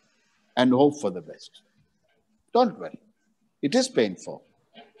worst and hope for the best. Don't worry. It is painful.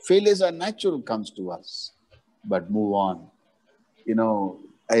 Failures are natural, comes to us. But move on.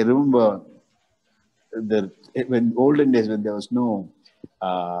 I remember when olden days, when there was no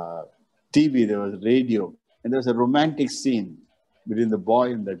TV, there was radio, and there was a romantic scene between the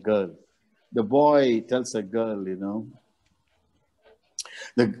boy and the girl. The boy tells a girl,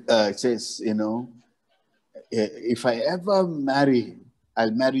 says, if I ever marry,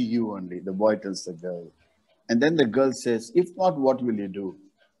 I'll marry you only. The boy tells the girl. And then the girl says, if not, what will you do?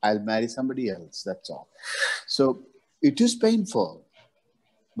 I'll marry somebody else. That's all. So it is painful,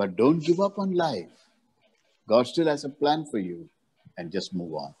 but don't give up on life. God still has a plan for you, and just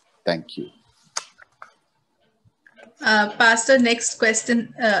move on. Thank you. Pastor, next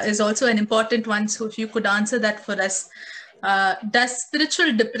question is also an important one. So if you could answer that for us. Does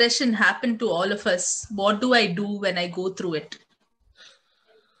spiritual depression happen to all of us? What do I do when I go through it?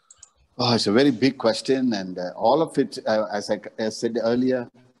 Oh, it's a very big question, and all of it, as I said earlier,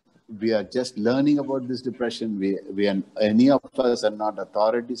 we are just learning about this depression. Any of us are not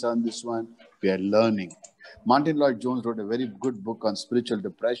authorities on this one. We are learning. Martin Lloyd-Jones wrote a very good book on spiritual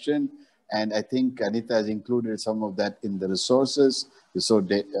depression, and I think Anita has included some of that in the resources. So,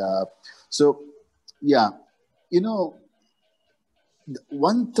 yeah, you know,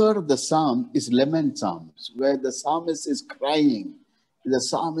 1/3 of the psalm is lament psalms, where the psalmist is crying. The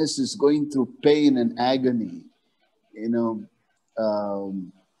psalmist is going through pain and agony. You know,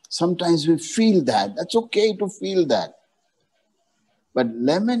 sometimes we feel that. That's okay to feel that. But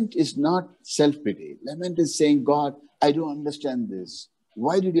lament is not self-pity. Lament is saying, God, I don't understand this.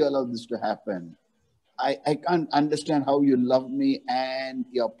 Why did you allow this to happen? I can't understand how you love me and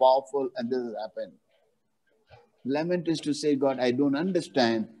you're powerful and this has happened. Lament is to say, God, I don't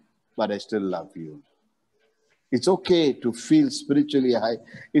understand, but I still love you. It's okay to feel spiritually high.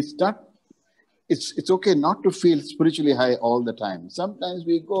 It's okay not to feel spiritually high all the time. Sometimes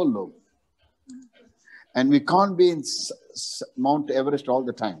we go low. And we can't be in Mount Everest all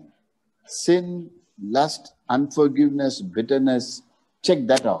the time. Sin, lust, unforgiveness, bitterness, check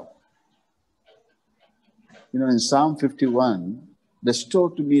that out. You know, in Psalm 51,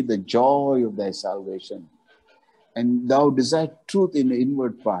 restore to me the joy of thy salvation, and thou desire truth in the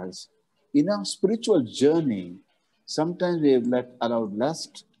inward parts. In our spiritual journey, sometimes we have allowed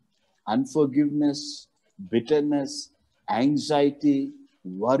lust, unforgiveness, bitterness, anxiety,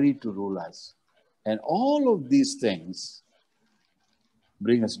 worry to rule us. And all of these things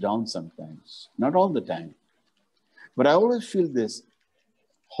bring us down sometimes, not all the time. But I always feel this,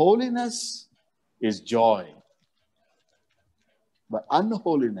 holiness is joy. But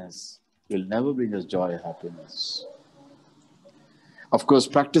unholiness will never bring us joy or happiness. Of course,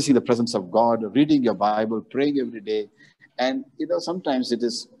 practicing the presence of God, reading your Bible, praying every day. And, you know, sometimes it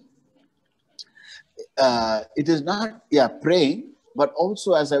is not, praying, but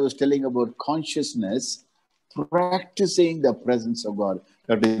also, as I was telling about consciousness, practicing the presence of God.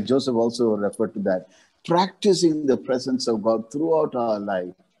 Dr. Joseph also referred to that. Practicing the presence of God throughout our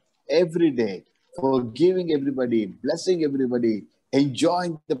life, every day, forgiving everybody, blessing everybody,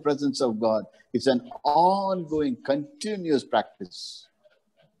 enjoying the presence of God. It's an ongoing, continuous practice.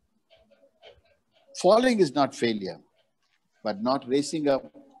 Falling is not failure, but not raising up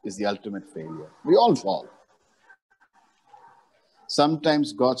is the ultimate failure. We all fall.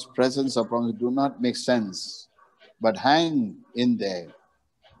 Sometimes God's presence or promise do not make sense, but hang in there.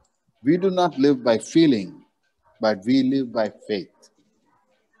 We do not live by feeling, but we live by faith.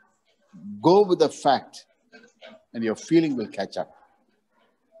 Go with the fact, and your feeling will catch up.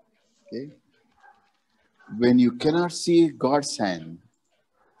 Okay? When you cannot see God's hand,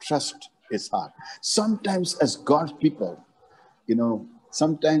 trust His heart. Sometimes as God's people, you know,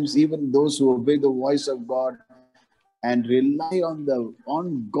 sometimes even those who obey the voice of God and rely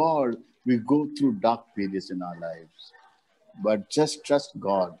on God, we go through dark periods in our lives. But just trust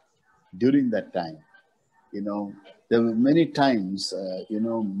God during that time. You know, there were many times,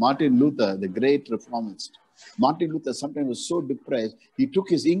 Martin Luther, the great reformist, Martin Luther sometimes was so depressed, he took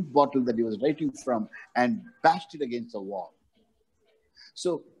his ink bottle that he was writing from and bashed it against the wall.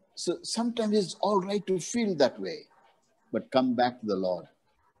 So sometimes it's all right to feel that way, but come back to the Lord.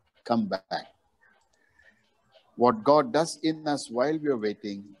 Come back. What God does in us while we are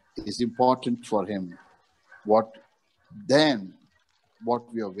waiting is important for Him. What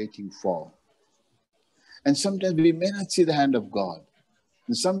we are waiting for. And sometimes we may not see the hand of God.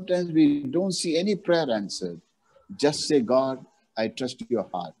 And sometimes we don't see any prayer answered. Just say, God, I trust your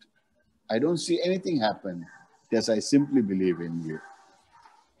heart. I don't see anything happen. Yes, I simply believe in you.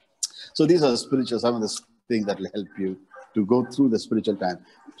 So these are some of the things that will help you to go through the spiritual time.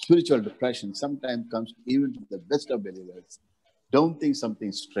 Spiritual depression sometimes comes even to the best of believers. Don't think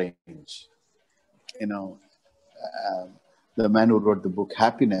something strange. You know, the man who wrote the book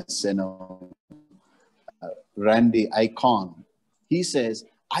Happiness, Randy Icahn, he says,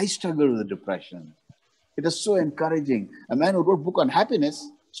 I struggle with depression. It is so encouraging. A man who wrote a book on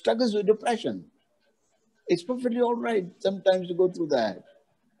happiness struggles with depression. It's perfectly all right sometimes to go through that.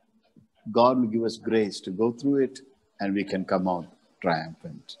 God will give us grace to go through it, and we can come out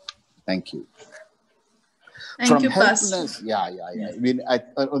triumphant. Thank you. Thank you, Pastor. I mean, I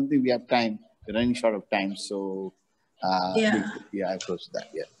don't think we have time. We're running short of time, so I close that.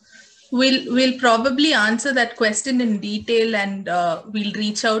 Yeah. We'll probably answer that question in detail, and we'll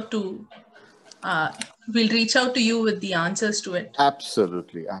reach out to you with the answers to it.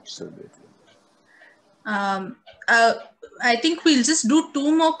 Absolutely. I think we'll just do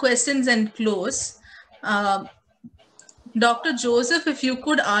 2 more questions and close. Dr. Joseph, if you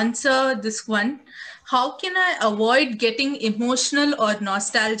could answer this one, how can I avoid getting emotional or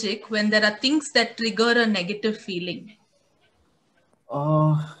nostalgic when there are things that trigger a negative feeling?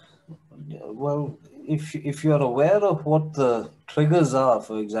 Well, if you're aware of what the triggers are,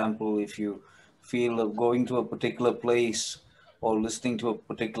 for example, if you feel of going to a particular place or listening to a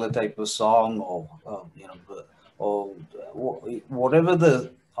particular type of song, or or whatever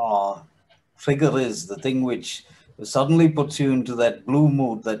the trigger is, the thing which suddenly puts you into that blue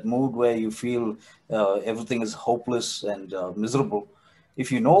mood, that mood where you feel everything is hopeless and miserable.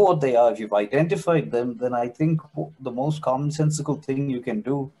 If you know what they are, if you've identified them, then I think the most commonsensical thing you can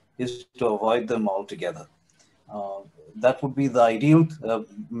do is to avoid them altogether. Uh, that would be the ideal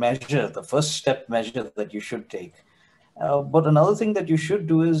measure, the first step measure that you should take. But another thing that you should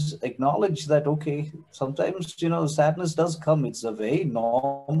do is acknowledge that, okay, sometimes, sadness does come. It's a very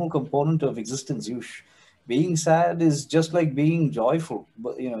normal component of existence. Being sad is just like being joyful.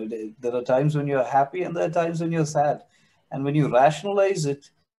 But, there are times when you're happy and there are times when you're sad. And when you rationalize it,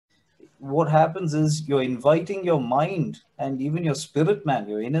 what happens is you're inviting your mind and even your spirit man,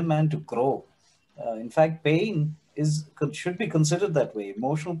 your inner man, to grow. In fact, pain should be considered that way.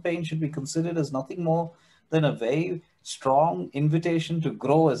 Emotional pain should be considered as nothing more than a very strong invitation to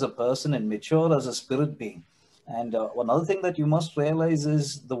grow as a person and mature as a spirit being. And another thing that you must realize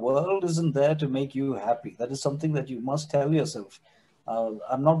is the world isn't there to make you happy. That is something that you must tell yourself.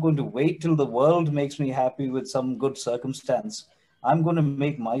 I'm not going to wait till the world makes me happy with some good circumstance. I'm going to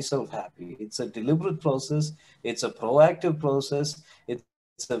make myself happy. It's a deliberate process. It's a proactive process. It's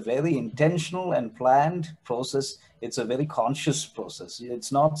a very intentional and planned process. It's a very conscious process.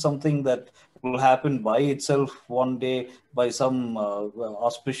 It's not something that will happen by itself one day by some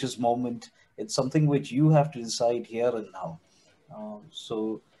auspicious moment. It's something which you have to decide here and now.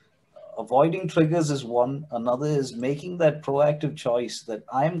 So avoiding triggers is one. Another is making that proactive choice that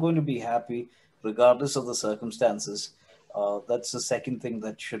I'm going to be happy regardless of the circumstances. That's the second thing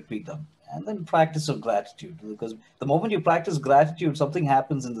that should be done. And then practice of gratitude, because the moment you practice gratitude, something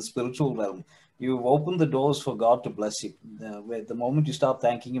happens in the spiritual realm. You've opened the doors for God to bless you. Where the moment you start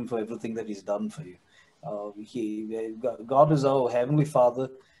thanking Him for everything that He's done for you, God is our Heavenly Father,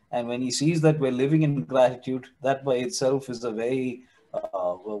 and when He sees that we're living in gratitude, that by itself is a very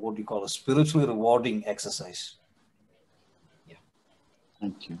what do you call, a spiritually rewarding exercise. Yeah.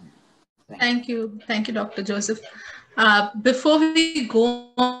 Thank you. Thank you, Dr. Joseph. Before we go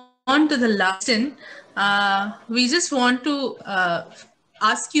on to the last question, we just want to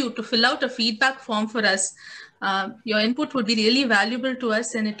ask you to fill out a feedback form for us. Your input would be really valuable to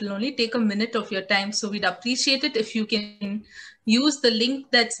us, and it will only take a minute of your time. So we'd appreciate it if you can use the link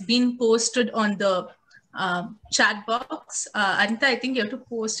that's been posted on the chat box. Anita, I think you have to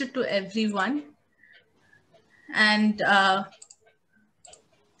post it to everyone. And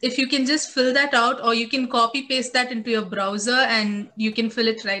if you can just fill that out, or you can copy paste that into your browser and you can fill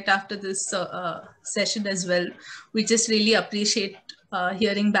it right after this session as well. We just really appreciate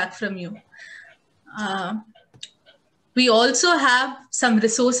hearing back from you. We also have some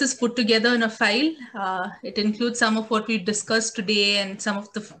resources put together in a file. It includes some of what we've discussed today and some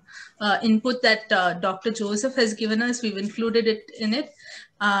of the input that Dr. Joseph has given us. We've included it in it.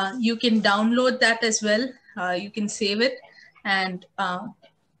 You can download that as well. You can save it, and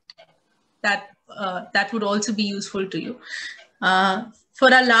that would also be useful to you.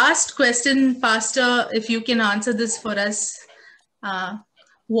 For our last question, Pastor, if you can answer this for us,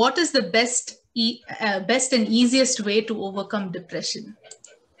 what is the best and easiest way to overcome depression?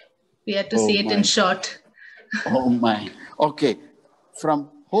 We had to say it in short. Oh my. Okay. From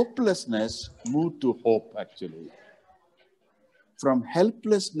hopelessness, move to hope, actually. From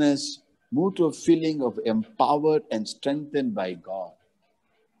helplessness, move to a feeling of empowered and strengthened by God.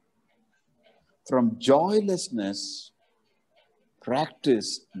 From joylessness,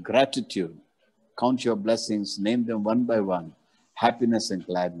 practice gratitude. Count your blessings, name them one by one. Happiness and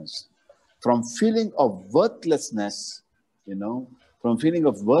gladness. From feeling of worthlessness,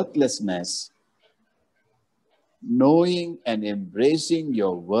 knowing and embracing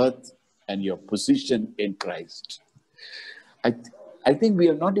your worth and your position in Christ. I think we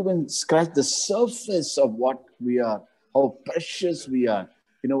have not even scratched the surface of what we are, how precious we are.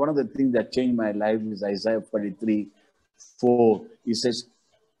 One of the things that changed my life is Isaiah 43:4. He says,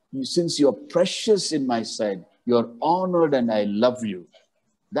 since you're precious in my sight, you're honored and I love you.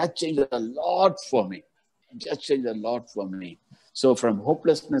 That changed a lot for me. Just changed a lot for me. So from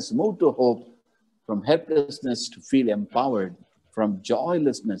hopelessness, move to hope. From helplessness, to feel empowered. From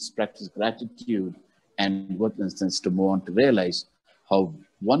joylessness, practice gratitude. And worthlessness, to move on to realize how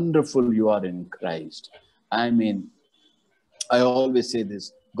wonderful you are in Christ. I mean, I always say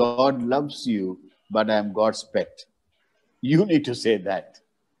this: God loves you, but I am God's pet. You need to say that.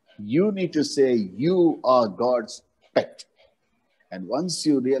 You need to say you are God's pet. And once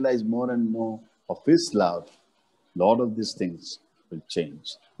you realize more and more of His love, a lot of these things will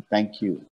change. Thank you.